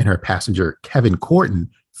Salisbury, and her passenger Kevin Corton,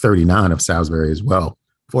 39 of Salisbury as well,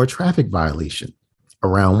 for a traffic violation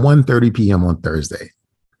around 1:30 p.m. on Thursday.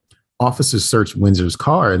 Officers searched Windsor's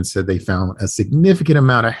car and said they found a significant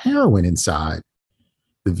amount of heroin inside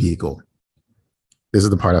the vehicle. This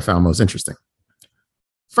is the part I found most interesting.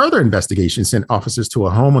 Further investigation sent officers to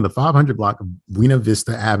a home on the 500 block of Buena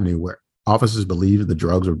Vista Avenue where officers believed the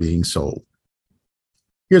drugs were being sold.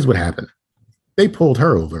 Here's what happened. They pulled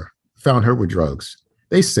her over, found her with drugs.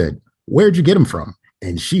 They said, "Where'd you get them from?"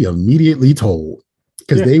 And she immediately told,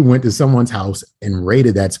 because they went to someone's house and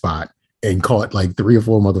raided that spot and caught like 3 or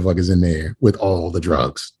 4 motherfuckers in there with all the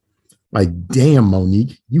drugs. Like, damn,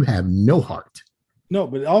 Monique, you have no heart. No,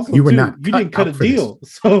 but also you didn't cut a deal.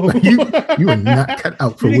 So you were not cut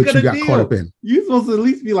out for what you got caught up in. You're supposed to at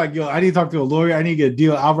least be like, yo, I need to talk to a lawyer. I need to get a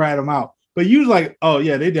deal. I'll write them out. But you was like, oh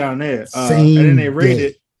yeah, they down there. And then they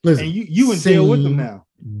raided. Listen, and you in jail with them now.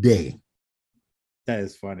 Day. That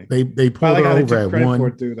is funny. They pulled her over at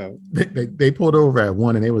 1. They pulled her over at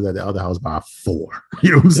 1 and they was at the other house by 4.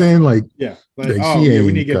 You know what I'm saying? Like, yeah. Like,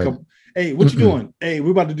 we need to get a couple. Hey, what you doing? Hey,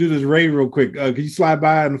 we're about to do this raid real quick. Can you slide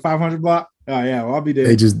by in the 500 block? Oh yeah, well, I'll be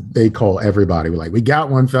there. They call everybody. We're like, we got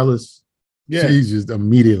one, fellas. Yeah. She's just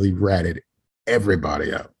immediately ratted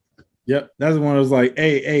everybody out. Yep. That's the one that was like,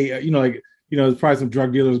 hey, it's probably some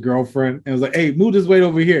drug dealer's girlfriend. And it was like, hey, move this weight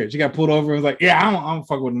over here. She got pulled over and was like, yeah, I don't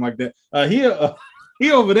fuck with him like that.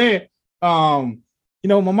 He over there. My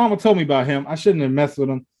mama told me about him. I shouldn't have messed with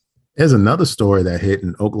him. There's another story that hit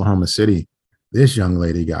in Oklahoma City. This young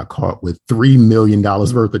lady got caught with $3 million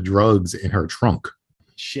worth of drugs in her trunk.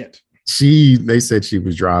 Shit. They said she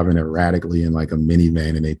was driving erratically in like a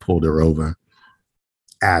minivan and they pulled her over.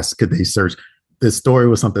 Asked, could they search? The story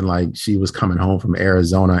was something like she was coming home from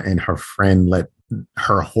Arizona and her friend let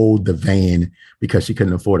her hold the van because she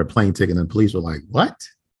couldn't afford a plane ticket. And the police were like, what?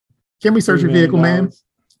 Can we search your vehicle, ma'am?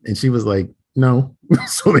 And she was like, no.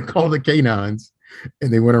 So they called the canines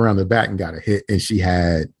and they went around the back and got a hit. And she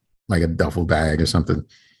had like a duffel bag or something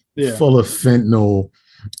full of fentanyl.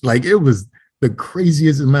 Like, it was the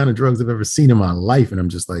craziest amount of drugs I've ever seen in my life. And I'm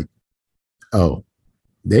just like, oh,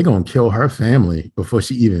 they're going to kill her family before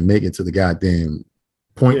she even make it to the goddamn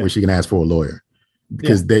point where she can ask for a lawyer.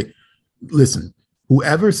 Because listen,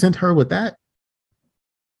 whoever sent her with that's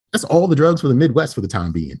all the drugs for the Midwest for the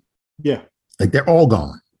time being. Yeah. Like, they're all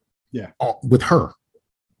gone. Yeah. With her.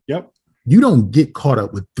 Yep. You don't get caught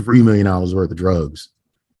up with $3 million worth of drugs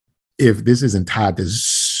if this isn't tied to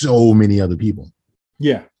so many other people.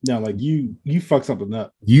 Yeah. No, like you fuck something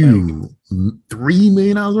up. $3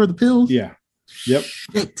 million worth of pills? Yeah. Yep.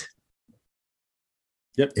 Shit.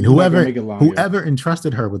 Yep. And whoever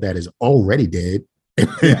entrusted her with that is already dead.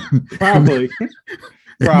 Yeah, probably.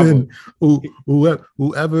 Probably.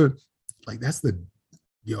 Whoever, like, that's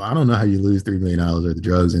I don't know how you lose $3 million worth of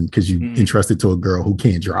drugs and because you entrusted to a girl who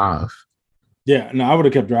can't drive. Yeah, no, I would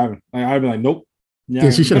have kept driving. Like, I'd be like, nope. Yeah,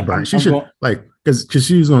 she should have burned. She should because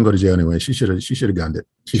she was going to go to jail anyway. She should have gunned it.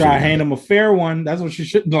 Try to hand him a fair one. That's what she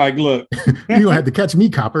should like. Look, you gonna have to catch me,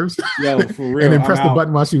 coppers. Yo, for real. And then press the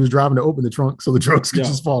button while she was driving to open the trunk so the drugs could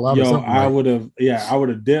just fall out. Yo, or something I would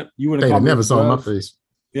have dipped. You would have never saw my face.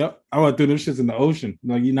 Yep, I went through them shits in the ocean.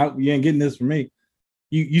 Like you ain't getting this from me.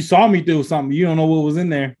 You saw me do something. You don't know what was in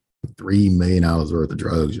there. $3 million worth of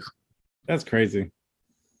drugs. Yeah. That's crazy.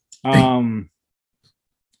 Well,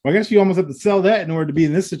 I guess you almost have to sell that in order to be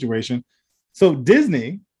in this situation. So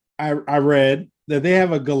Disney, I read that they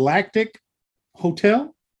have a galactic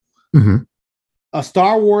hotel, a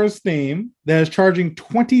Star Wars theme that is charging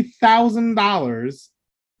 $20,000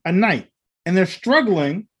 a night, and they're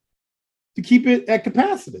struggling to keep it at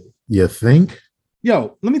capacity. You think?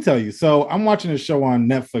 Yo, let me tell you. So I'm watching this show on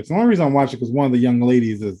Netflix. The only reason I'm watching it because one of the young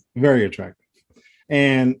ladies is very attractive.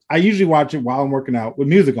 And I usually watch it while I'm working out with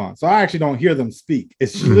music on. So I actually don't hear them speak.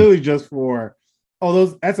 It's literally just for,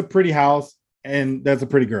 that's a pretty house and that's a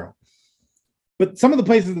pretty girl. But some of the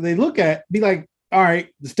places that they look at be like, all right,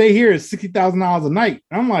 to stay here is $60,000 a night.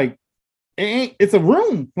 And I'm like, it's a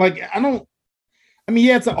room. Like,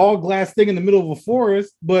 yeah, it's an all glass thing in the middle of a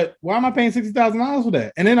forest, but why am I paying $60,000 for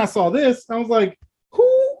that? And then I saw this, I was like,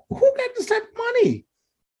 who got this type of money?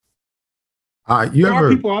 There are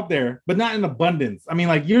people out there, but not in abundance. I mean,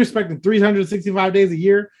 like you're expecting 365 days a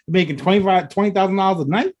year, making $20,000 a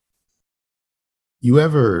night. You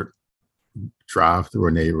ever drive through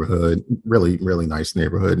a neighborhood, really, really nice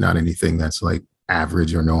neighborhood, not anything that's like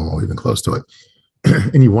average or normal, even close to it,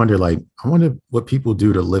 and you wonder, like, I wonder what people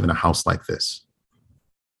do to live in a house like this.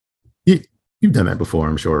 You've done that before,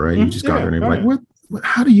 I'm sure, right? You just got there and you're like, what?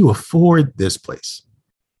 How do you afford this place?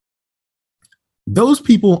 Those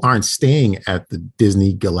people aren't staying at the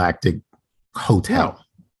Disney Galactic Hotel.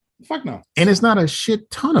 No. Fuck no. And it's not a shit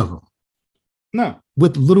ton of them. No.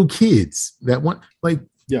 With little kids that want, like,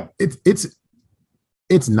 yeah, it's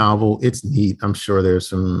novel. It's neat. I'm sure there's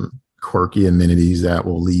some quirky amenities that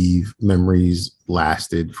will leave memories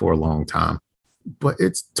lasted for a long time. But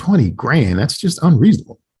it's $20,000. That's just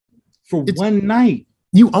unreasonable. For one night.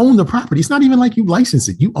 You own the property. It's not even like you license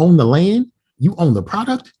it. You own the land. You own the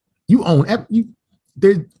product. You own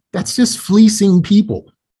that's just fleecing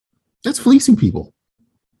people. That's fleecing people.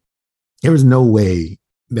 There is no way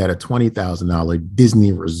that a $20,000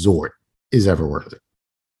 Disney resort is ever worth it.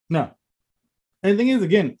 No. And the thing is,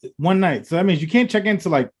 again, one night. So that means you can't check in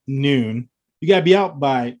till like noon. You gotta be out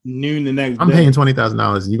by noon the next day. I'm paying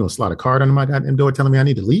 $20,000 and you're gonna slide a card under my goddamn door telling me I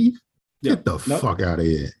need to leave? Get the fuck out of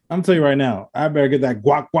here. I'm telling you right now, I better get that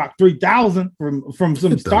guac 3000 from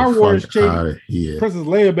some Star Wars chick. Princess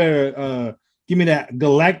Leia better give me that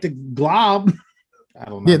galactic glob. I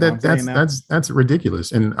don't know. Yeah, that's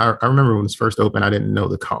ridiculous. And I remember when it first opened, I didn't know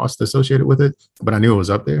the cost associated with it, but I knew it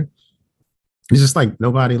was up there. It's just like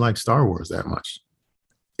nobody likes Star Wars that much.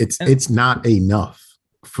 It's not enough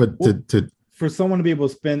for someone to be able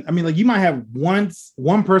to spend. I mean, like you might have one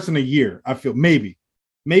person a year. I feel maybe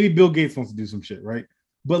Bill Gates wants to do some shit, right?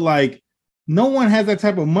 But like, no one has that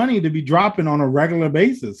type of money to be dropping on a regular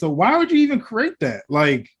basis. So why would you even create that?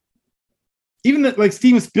 Like, even like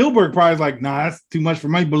Steven Spielberg probably is like, nah, that's too much for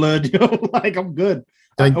my blood. Like, I'm good.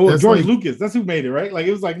 Like, George Lucas, that's who made it, right? Like,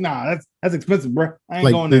 it was like, nah, that's expensive, bro. I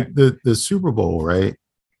ain't going there. The Super Bowl, right?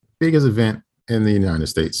 Biggest event in the United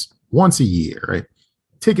States, once a year, right?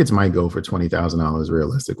 Tickets might go for $20,000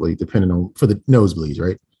 realistically, depending on for the nosebleeds,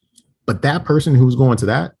 right? But that person who's going to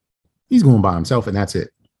that, he's going by himself, and that's it.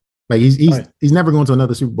 Like he's never going to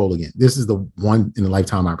another Super Bowl again. This is the one in a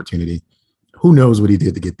lifetime opportunity. Who knows what he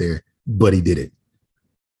did to get there, but he did it.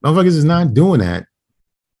 Motherfuckers is not doing that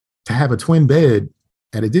to have a twin bed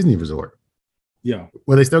at a Disney resort. Yeah.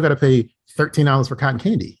 Where they still got to pay $13 for cotton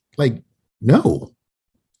candy. Like, no.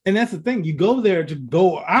 And that's the thing. You go there to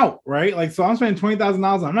go out, right? Like, so I'm spending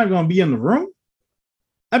 $20,000. I'm not going to be in the room.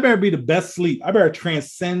 I better be the best sleep. I better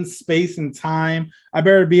transcend space and time. I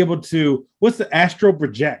better be able to, what's the astral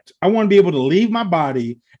project? I want to be able to leave my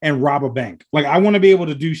body and rob a bank. Like, I want to be able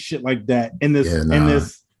to do shit like that in this,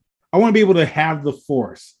 I want to be able to have the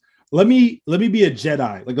force. Let me be a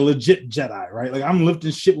Jedi, like a legit Jedi, right? Like I'm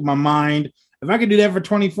lifting shit with my mind. If I can do that for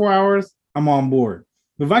 24 hours, I'm on board.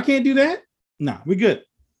 But if I can't do that, nah, we good.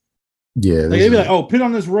 Yeah. Like, they'd be like, oh, put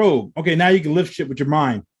on this robe. Okay, now you can lift shit with your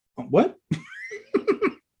mind. What?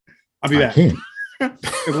 I'll be back.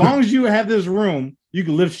 As long as you have this room, you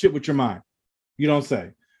can lift shit with your mind. You don't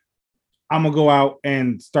say. I'm gonna go out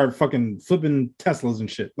and start fucking flipping Teslas and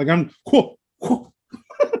shit. Like I'm cool.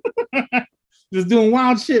 Just doing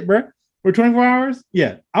wild shit, bro. For 24 hours?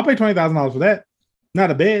 Yeah, I'll pay $20,000 for that. Not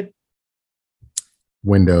a bed.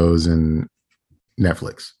 Windows and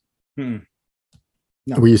Netflix.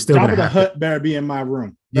 No, where you're still Jabba gonna the have Hutt better be in my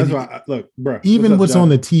room. That's why. Look, bro. even what's on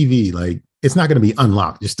the the TV, like it's not going to be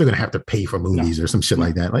unlocked. You're still going to have to pay for movies or some shit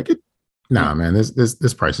like that. Like, man,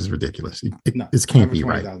 this price is ridiculous. This can't be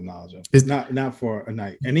right. It's not for a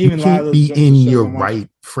night, and You even can't be in your right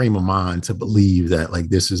frame of mind to believe that like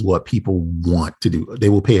this is what people want to do. They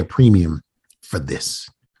will pay a premium for this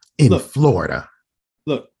in Florida.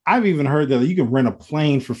 Look, I've even heard that you can rent a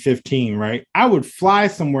plane for 15. Right? I would fly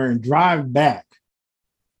somewhere and drive back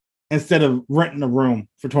instead of renting a room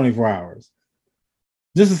for 24 hours.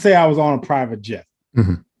 Just to say I was on a private jet.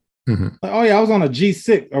 Mm-hmm. Mm-hmm. Like, oh yeah, I was on a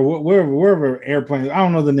G6 or wherever airplane. I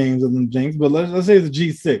don't know the names of them, James, but let's say it's a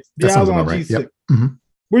G6. Yeah, I was on a G6. Yep. Mm-hmm.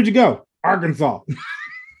 Where'd you go? Arkansas.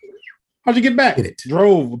 How'd you get back?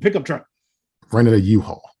 Drove a pickup truck. Rented a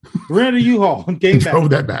U-Haul. Rented a U-Haul and came back. Drove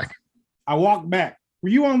that back. I walked back. Were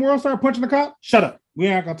you on World Star punching the cop? Shut up. We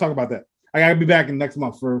ain't gonna talk about that. I gotta be back in next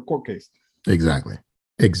month for a court case. Exactly.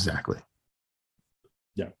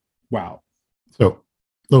 Yeah. Wow. So a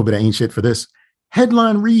little bit of ain't shit for this.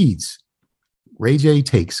 Headline reads, Ray J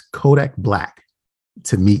takes Kodak Black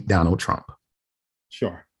to meet Donald Trump.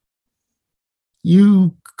 Sure.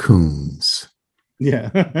 You coons. Yeah.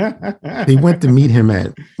 They went to meet him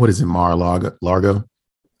at, what is it, Mar-a-Lago?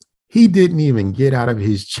 He didn't even get out of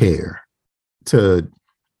his chair to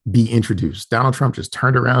be introduced. Donald Trump just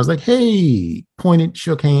turned around, was like, hey, pointed,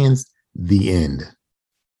 shook hands, the end.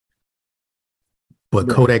 But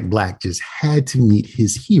right. Kodak Black just had to meet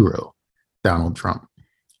his hero, Donald Trump.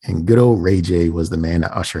 And good old Ray J was the man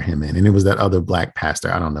to usher him in. And it was that other black pastor,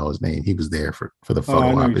 I don't know his name. He was there for the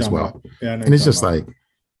photo op as well. Yeah, and it's just like,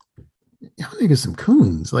 y'all niggas some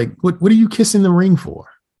coons. Like, what are you kissing the ring for?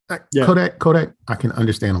 Like, yeah. Kodak, I can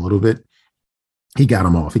understand a little bit. He got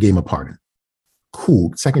him off. He gave him a pardon.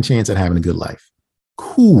 Cool. Second chance at having a good life.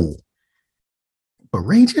 Cool. But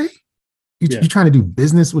Ray J, you trying to do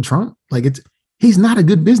business with Trump? Like, he's not a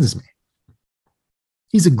good businessman.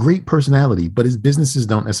 He's a great personality, but his businesses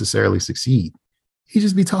don't necessarily succeed. He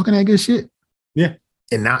just be talking that good shit. Yeah.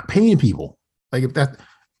 And not paying people. Like, if that,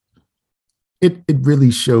 it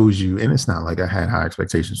really shows you, and it's not like I had high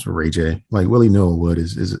expectations for Ray J. Like, Willie Noah Wood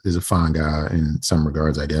is a fine guy in some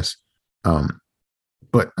regards, I guess.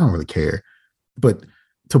 But I don't really care. But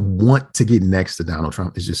to want to get next to Donald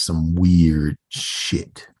Trump is just some weird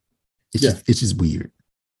shit. It's just weird.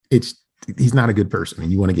 He's not a good person,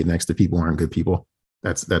 and you want to get next to people who aren't good people.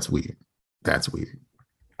 That's weird. That's weird.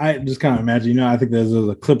 I just kind of imagine, I think there's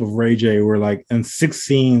a clip of Ray J where like in 6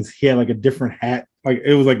 scenes, he had like a different hat. Like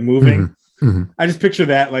it was like moving. Mm-hmm. Mm-hmm. I just picture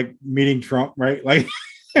that like meeting Trump, right? Like,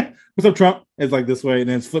 what's up, Trump? It's like this way, and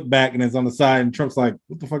then it's flipped back and it's on the side, and Trump's like,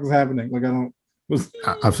 what the fuck is happening? Like,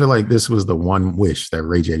 I feel like this was the one wish that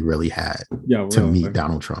Ray J really had to meet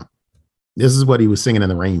Donald Trump. This is what he was singing in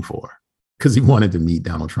the rain for, because he wanted to meet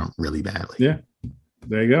Donald Trump really badly. Yeah.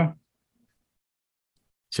 There you go.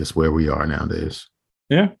 Just where we are nowadays.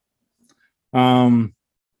 Yeah. I don't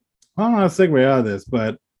know how to segue out of this,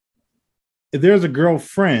 but if there's a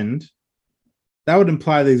girlfriend, that would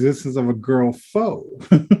imply the existence of a girl foe.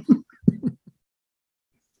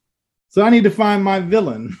 So I need to find my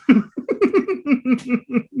villain.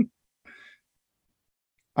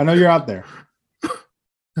 I know you're out there.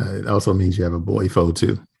 It also means you have a boy foe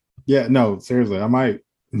too. Yeah, no, seriously, I might.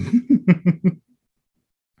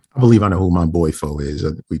 I believe I know who my boy foe is.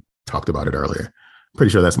 We talked about it earlier. Pretty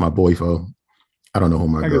sure that's my boy foe. I don't know who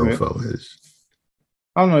my girl foe is.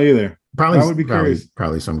 I don't know either. Probably, I would be curious.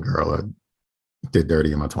 Probably some girl I did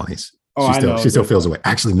dirty in my 20s. Oh, she still feels away.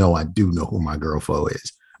 Actually, no, I do know who my girl foe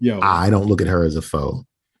is. I don't look at her as a foe,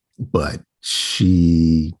 but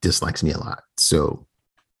she dislikes me a lot. So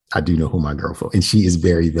I do know who my girl foe, and she is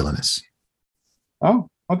very villainous. Oh,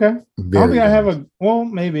 okay. I don't think I have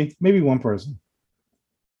maybe one person.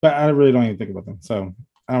 But I really don't even think about them, so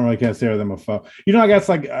I don't really consider them a foe. I guess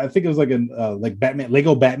like I think it was like like Batman,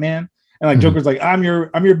 Lego Batman, and like Joker's like, I'm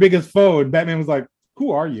your biggest foe, and Batman was like, who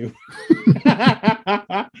are you?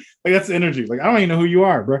 Like that's the energy. Like I don't even know who you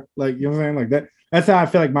are, bro. Like you know what I'm saying? Like that. That's how I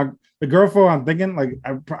feel like the girl foe I'm thinking. Like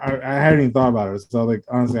I hadn't even thought about her. So like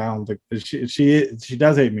honestly, I don't think she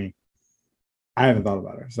does hate me. I haven't thought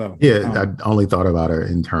about her. So yeah, I only thought about her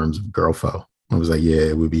in terms of girl foe. I was like, yeah,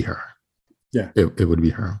 it would be her. Yeah, it would be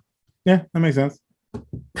her. Yeah, that makes sense.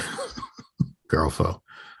 Girl foe.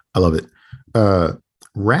 I love it.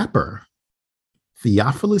 Rapper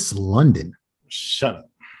Theophilus London. Shut up.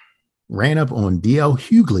 Ran up on DL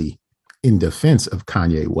Hughley in defense of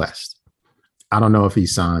Kanye West. I don't know if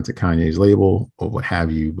he's signed to Kanye's label or what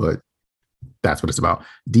have you, but that's what it's about.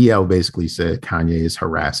 DL basically said Kanye is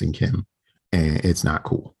harassing Kim and it's not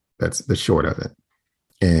cool. That's the short of it.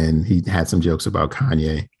 and he had some jokes about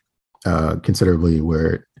Kanye, considerably,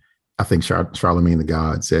 where I think Charlemagne the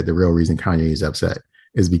God said the real reason Kanye is upset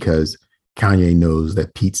is because Kanye knows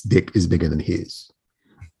that Pete's dick is bigger than his.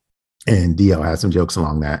 And DL had some jokes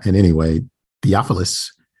along that. And anyway,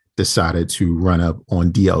 Theophilus decided to run up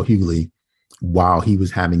on DL Hughley while he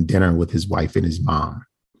was having dinner with his wife and his mom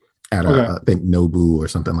at I think Nobu or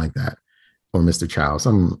something like that, or Mr. Chow,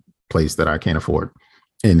 some place that I can't afford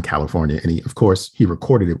in California. And he, of course, he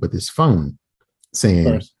recorded it with his phone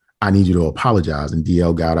saying, I need you to apologize. And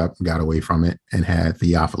DL got up, got away from it, and had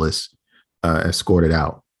Theophilus escorted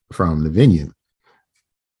out from the venue.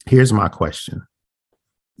 Here's my question.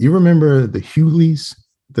 You remember the Hughleys,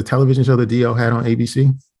 the television show that DL had on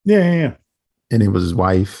ABC? Yeah. And it was his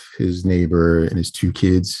wife, his neighbor, and his 2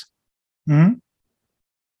 kids. Mm-hmm.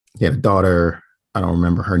 He had a daughter. I don't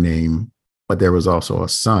remember her name, but there was also a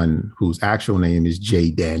son whose actual name is Jay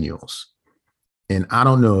Daniels. And I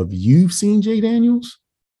don't know if you've seen Jay Daniels,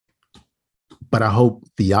 but I hope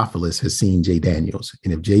Theophilus has seen Jay Daniels.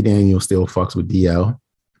 And if Jay Daniels still fucks with DL,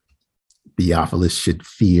 Theophilus should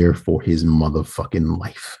fear for his motherfucking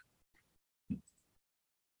life.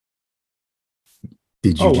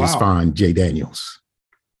 Did you just find Jay Daniels?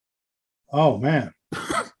 Oh, man.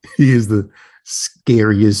 He is the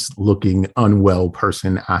scariest looking unwell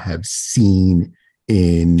person I have seen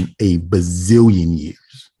in a bazillion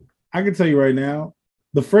years. I can tell you right now,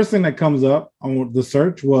 the first thing that comes up on the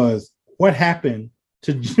search was what happened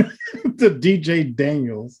to DJ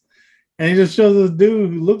Daniels. And he just shows this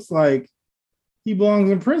dude who looks like he belongs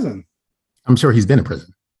in prison. I'm sure he's been in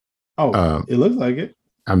prison. Oh, it looks like it.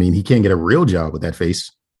 I mean, he can't get a real job with that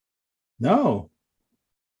face. No.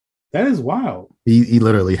 That is wild. He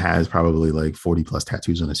literally has probably like 40 plus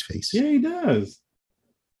tattoos on his face. Yeah, he does.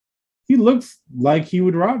 He looks like he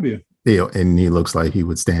would rob you. Yeah, and he looks like he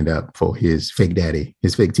would stand up for his fake daddy,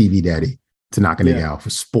 his fake TV daddy, to knock a nigga out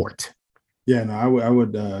for sport. Yeah, no, I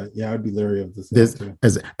would I'd be leery of this.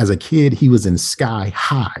 As a kid, he was in Sky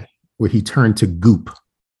High, where he turned to goop.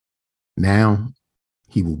 Now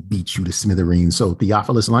he will beat you to smithereens. So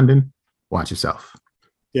Theophilus London, watch yourself.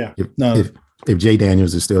 Yeah. If Jay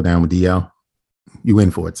Daniels is still down with DL, you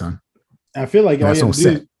in for it, son. I feel like that's on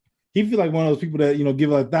set. He feel like one of those people that, give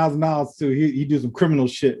like $1,000 to, he do some criminal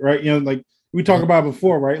shit, right? Like we talked about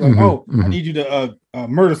before, right? Like, I need you to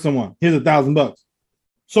murder someone. Here's $1,000.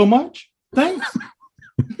 So much? Thanks.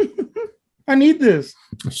 I need this.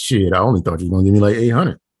 Shit, I only thought you were gonna give me like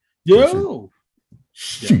 800. Yo.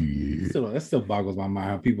 Shit. That still boggles my mind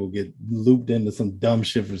how people get looped into some dumb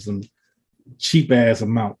shit for some cheap ass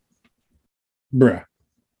amount. Bruh.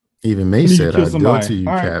 Even May said, I'd go to you,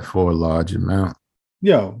 Cat, for a large amount.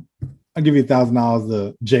 Yo, I'll give you $1,000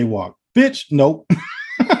 to jaywalk. Bitch, nope.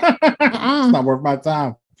 It's not worth my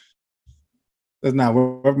time. That's not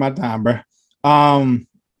worth my time, bruh.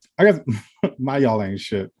 I guess my y'all ain't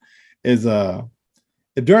shit is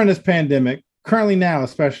during this pandemic, currently now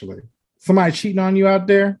especially, somebody cheating on you out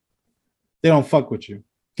there, they don't fuck with you.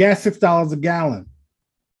 Gas $6 a gallon.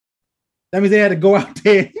 That means they had to go out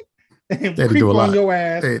there and creep on your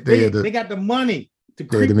ass. They got the money to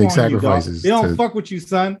creep on make sacrifices. You, dog. They don't fuck with you,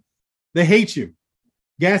 son. They hate you.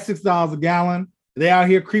 Gas $6 a gallon. They out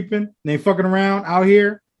here creeping. They fucking around out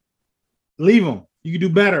here. Leave them. You can do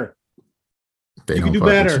better. You can do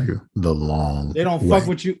better. They don't fuck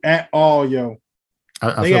with you at all, yo.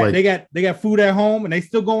 They got food at home and they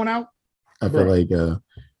still going out. I feel like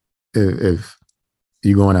if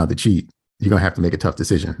you're going out to cheat, you're gonna have to make a tough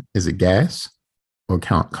decision. Is it gas or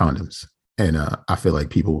condoms? And I feel like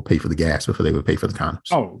people will pay for the gas before they would pay for the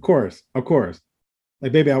condoms. Oh, of course.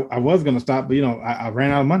 Like, baby, I was gonna stop, but I ran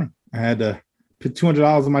out of money. I had to put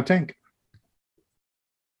 $200 in my tank.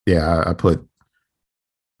 Yeah, I put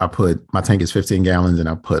my tank is 15 gallons, and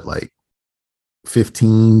I put like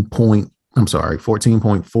 14.4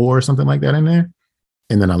 or something like that in there.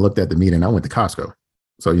 And then I looked at the meter and I went to Costco.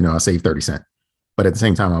 So, I saved 30 cents. But at the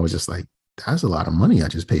same time, I was just like, that's a lot of money I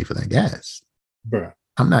just paid for that gas. Bruh.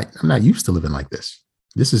 I'm not used to living like this.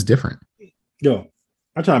 This is different. Yo,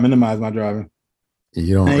 I try to minimize my driving.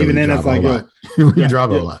 You don't really even then it's like, you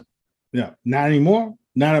drive a lot. Yeah. Not anymore.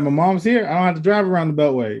 Now that my mom's here, I don't have to drive around the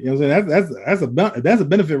Beltway. You know what I'm saying? That's a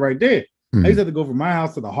benefit right there. Mm-hmm. I used to have to go from my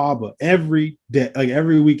house to the harbor every day, like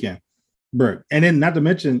every weekend. Bro. And then not to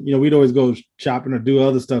mention, we'd always go shopping or do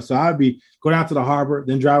other stuff. So I'd go down to the harbor,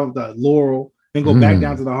 then drive up to Laurel, then go back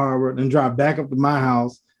down to the harbor, then drive back up to my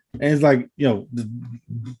house. And it's like, the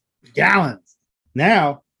gallons.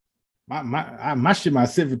 Now, my shit might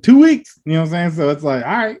sit for 2 weeks. You know what I'm saying? So it's like,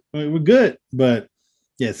 all right, we're good. But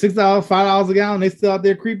yeah, $6, $5 a gallon, they still out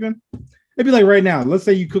there creeping. It'd be like right now, let's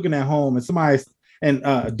say you cooking at home and somebody and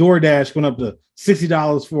DoorDash went up to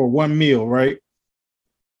 $60 for one meal, right?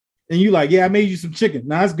 And you like, yeah, I made you some chicken.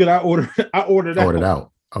 Nah, that's good. I ordered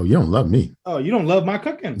out. Oh, you don't love me. Oh, you don't love my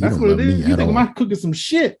cooking. You That's don't what it love me is. You at think all. I'm cooking some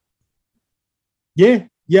shit? Yeah,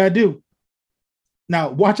 I do.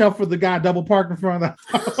 Now watch out for the guy double parked in front of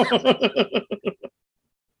the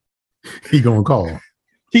He gonna call.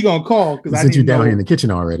 He gonna call because I Since need you to down know. here in the kitchen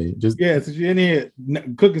already. Just Since you're in here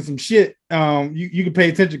cooking some shit, you can pay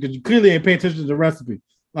attention because you clearly ain't paying attention to the recipe.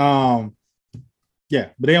 Yeah,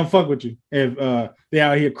 but they don't fuck with you if they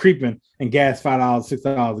out here creeping and gas $5,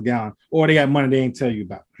 $6 a gallon, or they got money they ain't tell you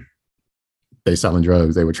about. they selling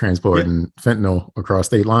drugs. They were transporting fentanyl across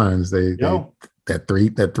state lines. That 3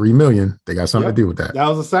 million, they got something to do with that. That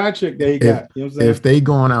was a side chick they got. You know what I'm saying? If they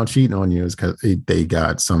going out cheating on you, it's because they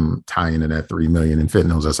got some tie into that 3 million in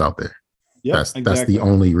fentanyls that's out there. That's the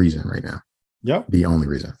only reason right now. Yep. The only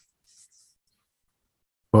reason.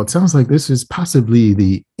 Well, it sounds like this is possibly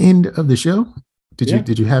the end of the show.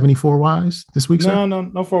 Did you have any 4 whys this week, sir?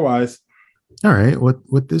 No 4 whys. All right.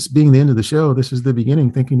 With this being the end of the show, this is the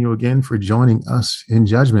beginning. Thanking you again for joining us in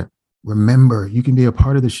judgment. Remember, you can be a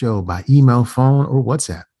part of the show by email, phone, or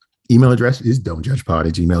WhatsApp. Email address is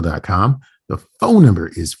don'tjudgepod@gmail.com. The phone number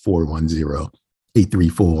is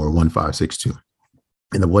 410-834-1562.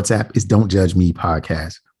 And the WhatsApp is Don't Judge Me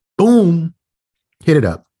Podcast. Boom. Hit it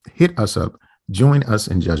up. Hit us up. Join us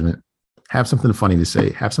in judgment. Have something funny to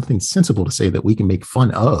say. Have something sensible to say that we can make fun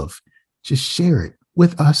of. Just share it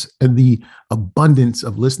with us and the abundance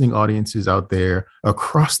of listening audiences out there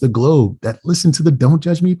across the globe that listen to the Don't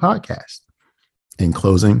Judge Me podcast. In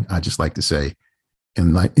closing, I just like to say,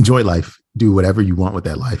 enjoy life. Do whatever you want with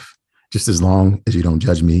that life, just as long as you don't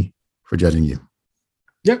judge me for judging you.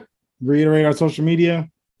 Yep. Reiterate our social media,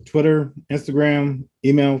 Twitter, Instagram,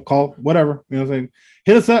 email, call, whatever. You know what I'm saying?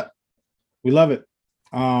 Hit us up. We love it.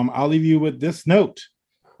 I'll leave you with this note.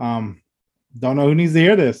 Don't know who needs to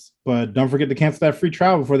hear this, but don't forget to cancel that free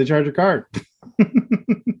trial before they charge your card.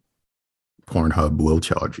 Pornhub will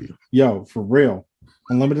charge you. Yo, for real.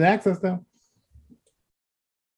 Unlimited access though.